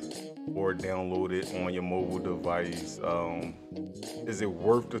game or download it on your mobile device. Is it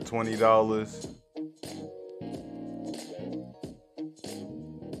worth the $20?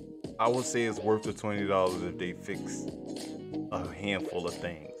 I would say it's worth the $20 if they fix a handful of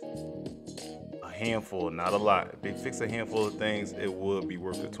things. A handful, not a lot. If they fix a handful of things, it would be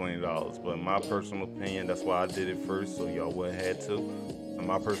worth the $20. But in my personal opinion, that's why I did it first, so y'all wouldn't have to. In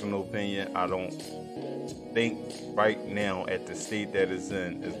my personal opinion, I don't think right now at the state that it's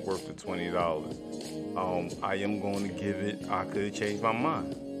in is worth the $20. I am going to give it, I could change my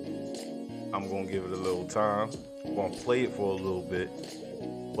mind. I'm going to give it a little time. I'm going to play it for a little bit.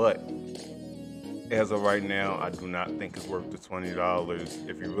 But as of right now, I do not think it's worth the $20.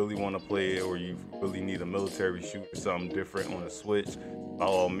 If you really want to play it, or you really need a military shoot or something different on the Switch, by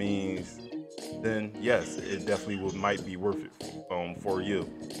all means, then yes, it definitely might be worth it for you.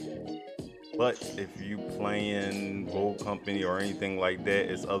 But if you playing Rogue Company or anything like that,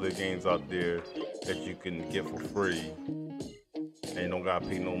 there's other games out there that you can get for free and you don't gotta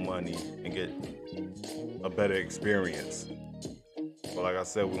pay no money and get a better experience. But like I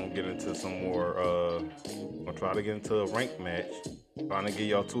said, we're gonna get into some more, gonna try to get into a ranked match. Trying to get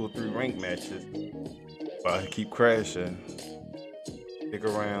y'all 2 or 3 ranked matches. But I keep crashing. Stick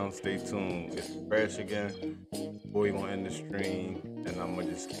around, stay tuned. If you crash again, we're gonna end the stream, and I'm gonna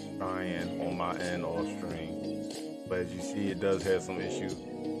just keep trying on my end off stream. But as you see, it does have some issues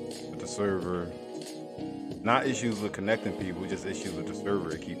with the server. Not issues with connecting people, just issues with the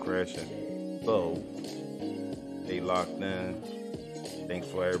server. It keep crashing. So, stay locked in. Thanks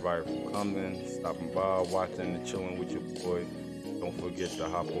for everybody for coming, stopping by, watching, and chilling with your boy. Don't forget to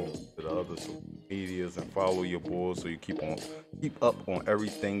hop over to the other social medias and follow your boy so you keep up on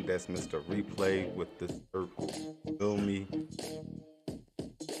everything that's Mr. Replay with this circle. Feel me?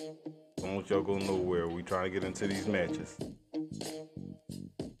 Don't let y'all go nowhere. We trying to get into these matches.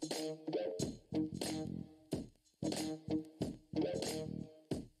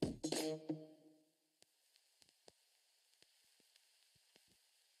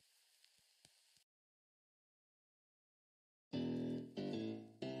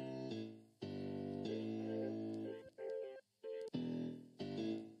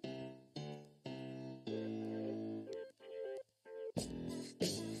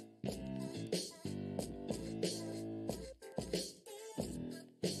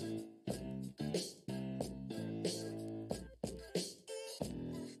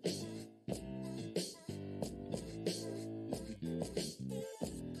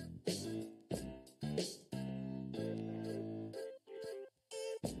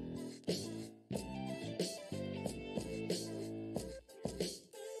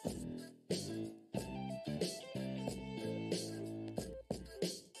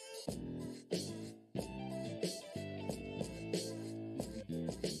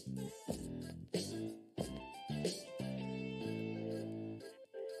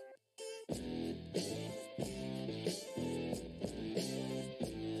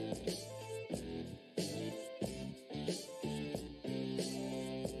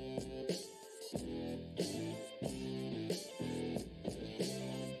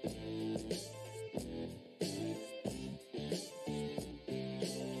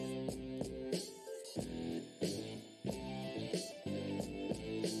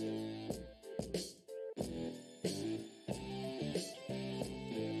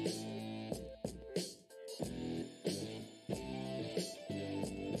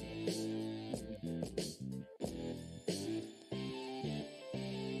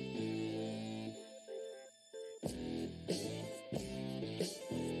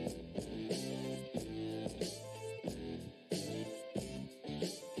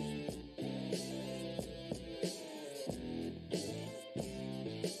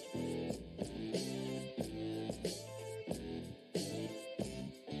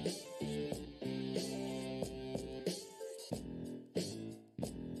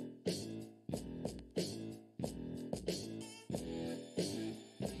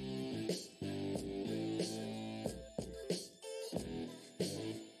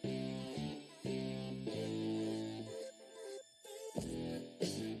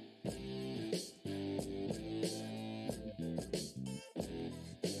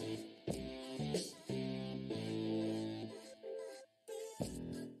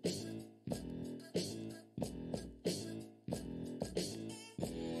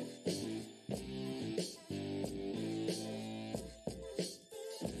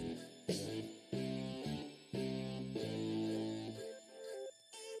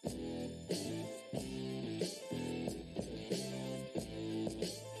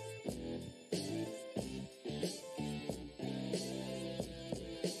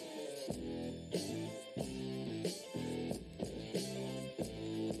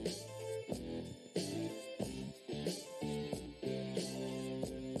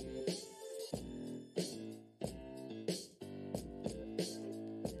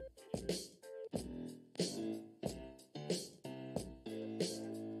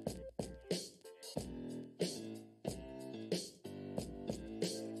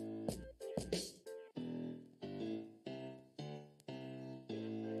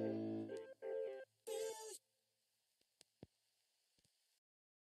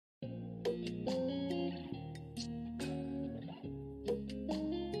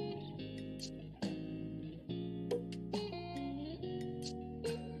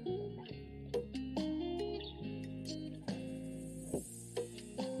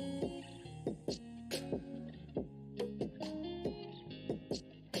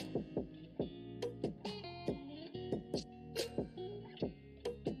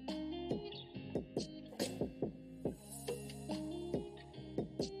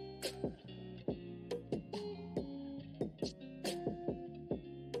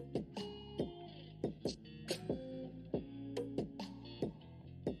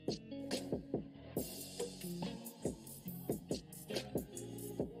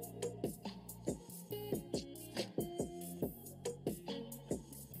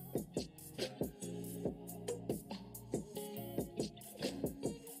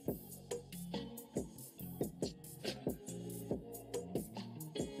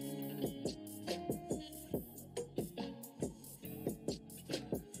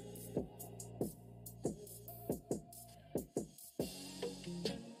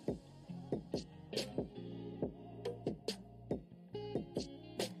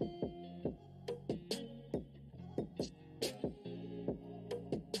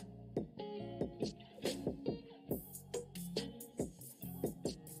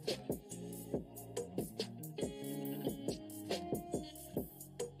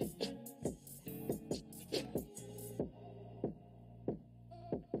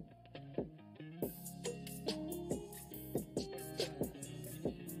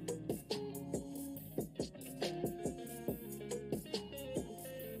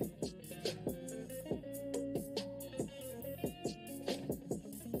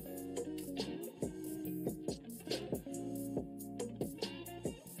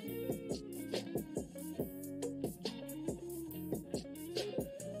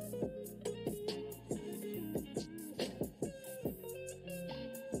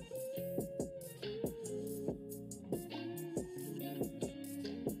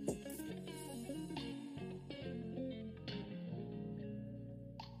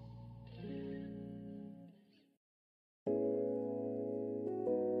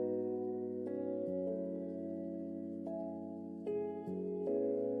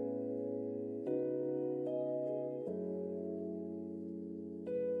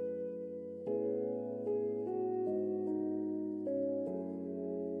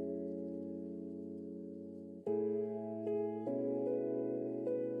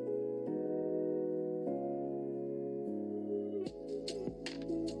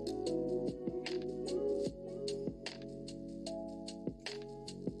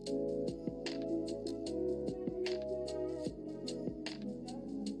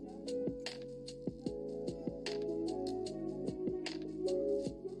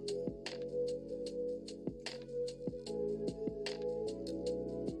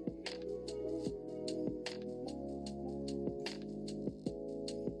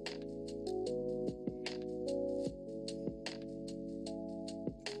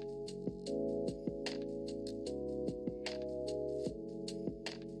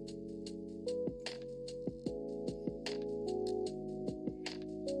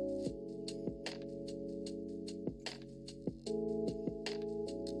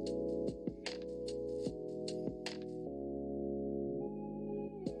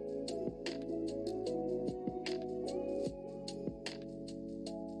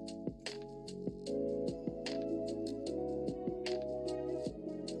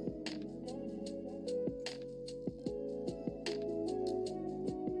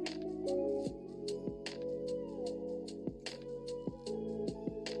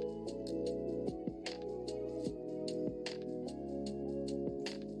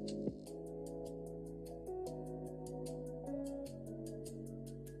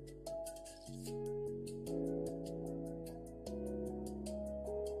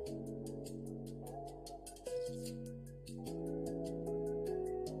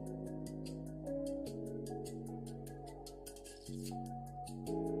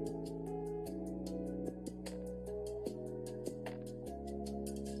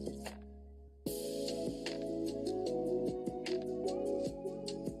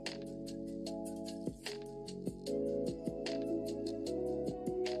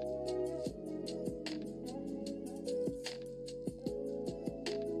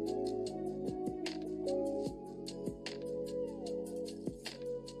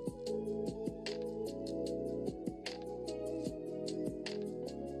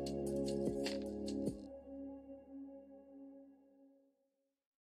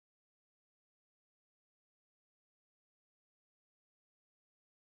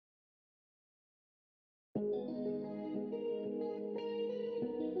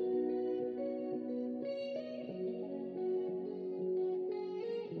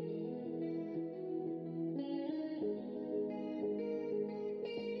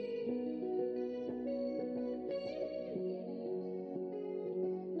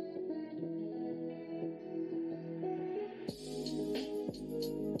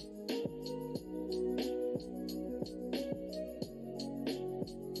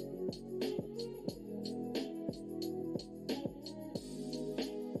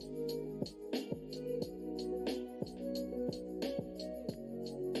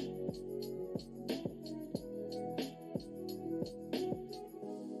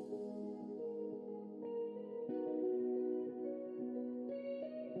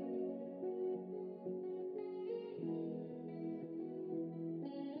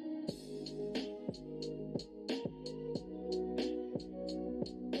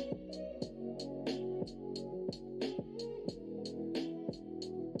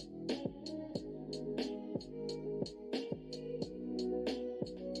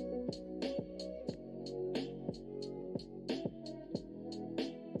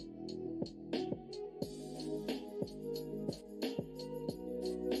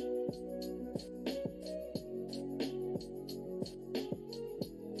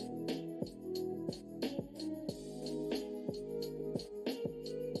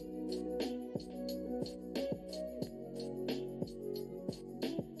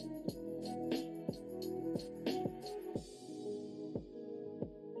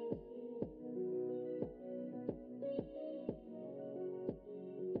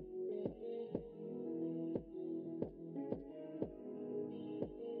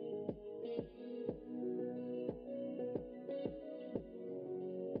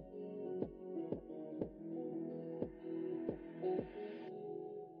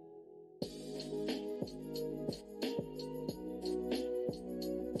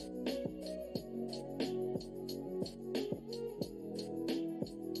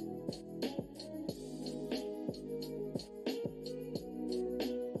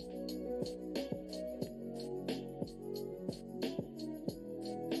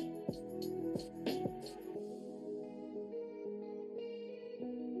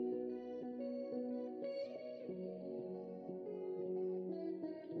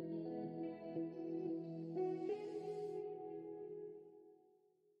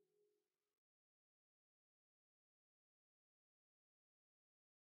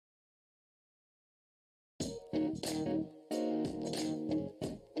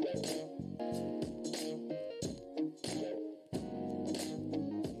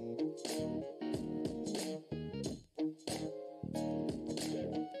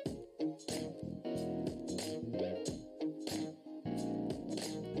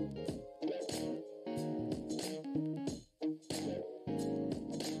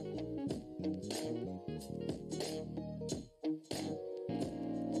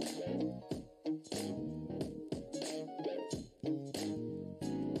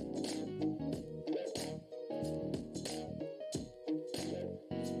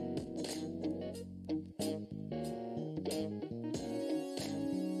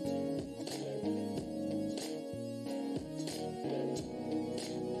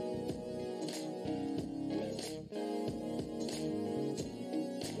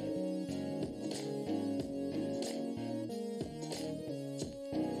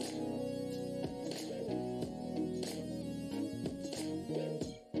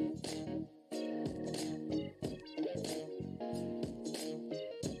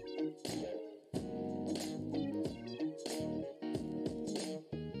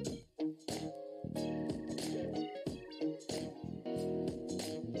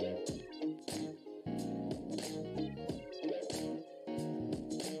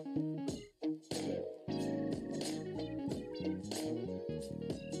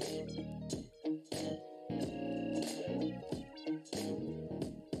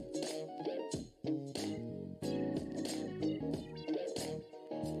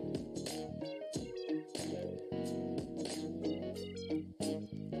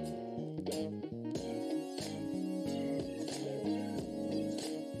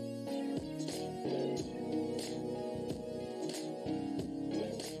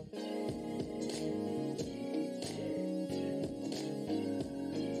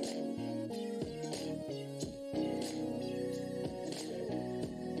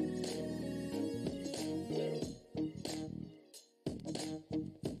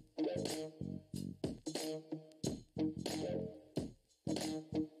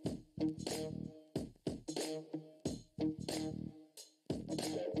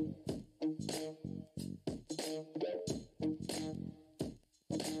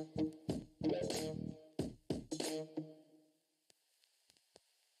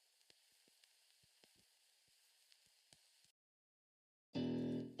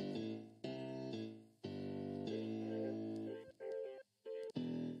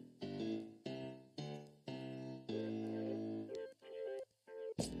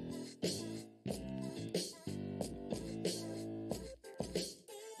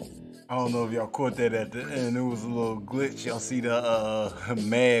 I don't know if y'all caught that at the end. It was a little glitch. Y'all see the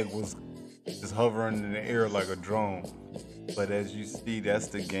mag was just hovering in the air like a drone. But as you see, that's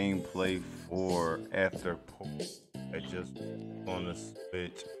the gameplay for Afterpost. I just on the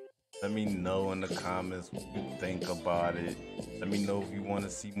Switch. Let me know in the comments what you think about it. Let me know if you want to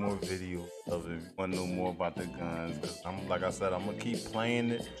see more videos of it. If you want to know more about the guns, because I'm like I said, I'm gonna keep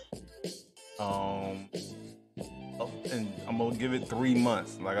playing it. And I'm gonna give it 3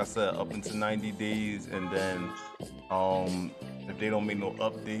 months, like I said, up into 90 days, and then if they don't make no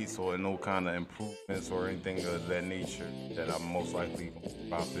updates or no kind of improvements or anything of that nature, then I'm most likely gonna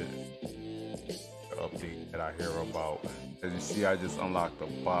drop it. The update that I hear about. As you see, I just unlocked the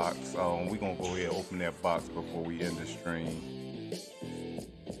box. We gonna go ahead and open that box before we end the stream.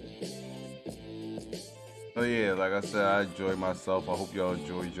 So yeah, like I said, I enjoyed myself. I hope y'all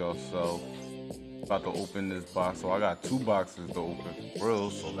enjoyed yourself. About to open this box, so I got 2 boxes to open for real,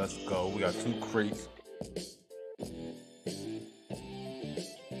 so let's go. We got 2 crates.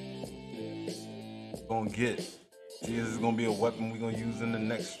 Gonna get. See, this is gonna be a weapon we're gonna use in the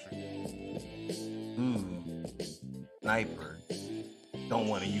next stream. Ooh, sniper. Don't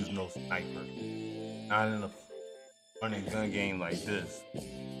want to use no sniper. Not in a run and gun game like this.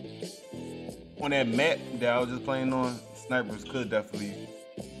 On that map that I was just playing on, snipers could definitely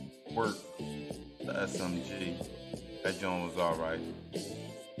work. The SMG. That joint was alright.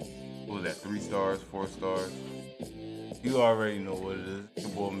 What was that? 3 stars, 4 stars? You already know what it is.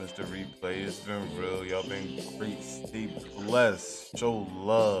 Your boy Mr. Replay. It's been real. Y'all been great. Stay blessed. Show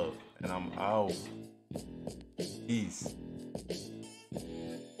love. And I'm out. Peace.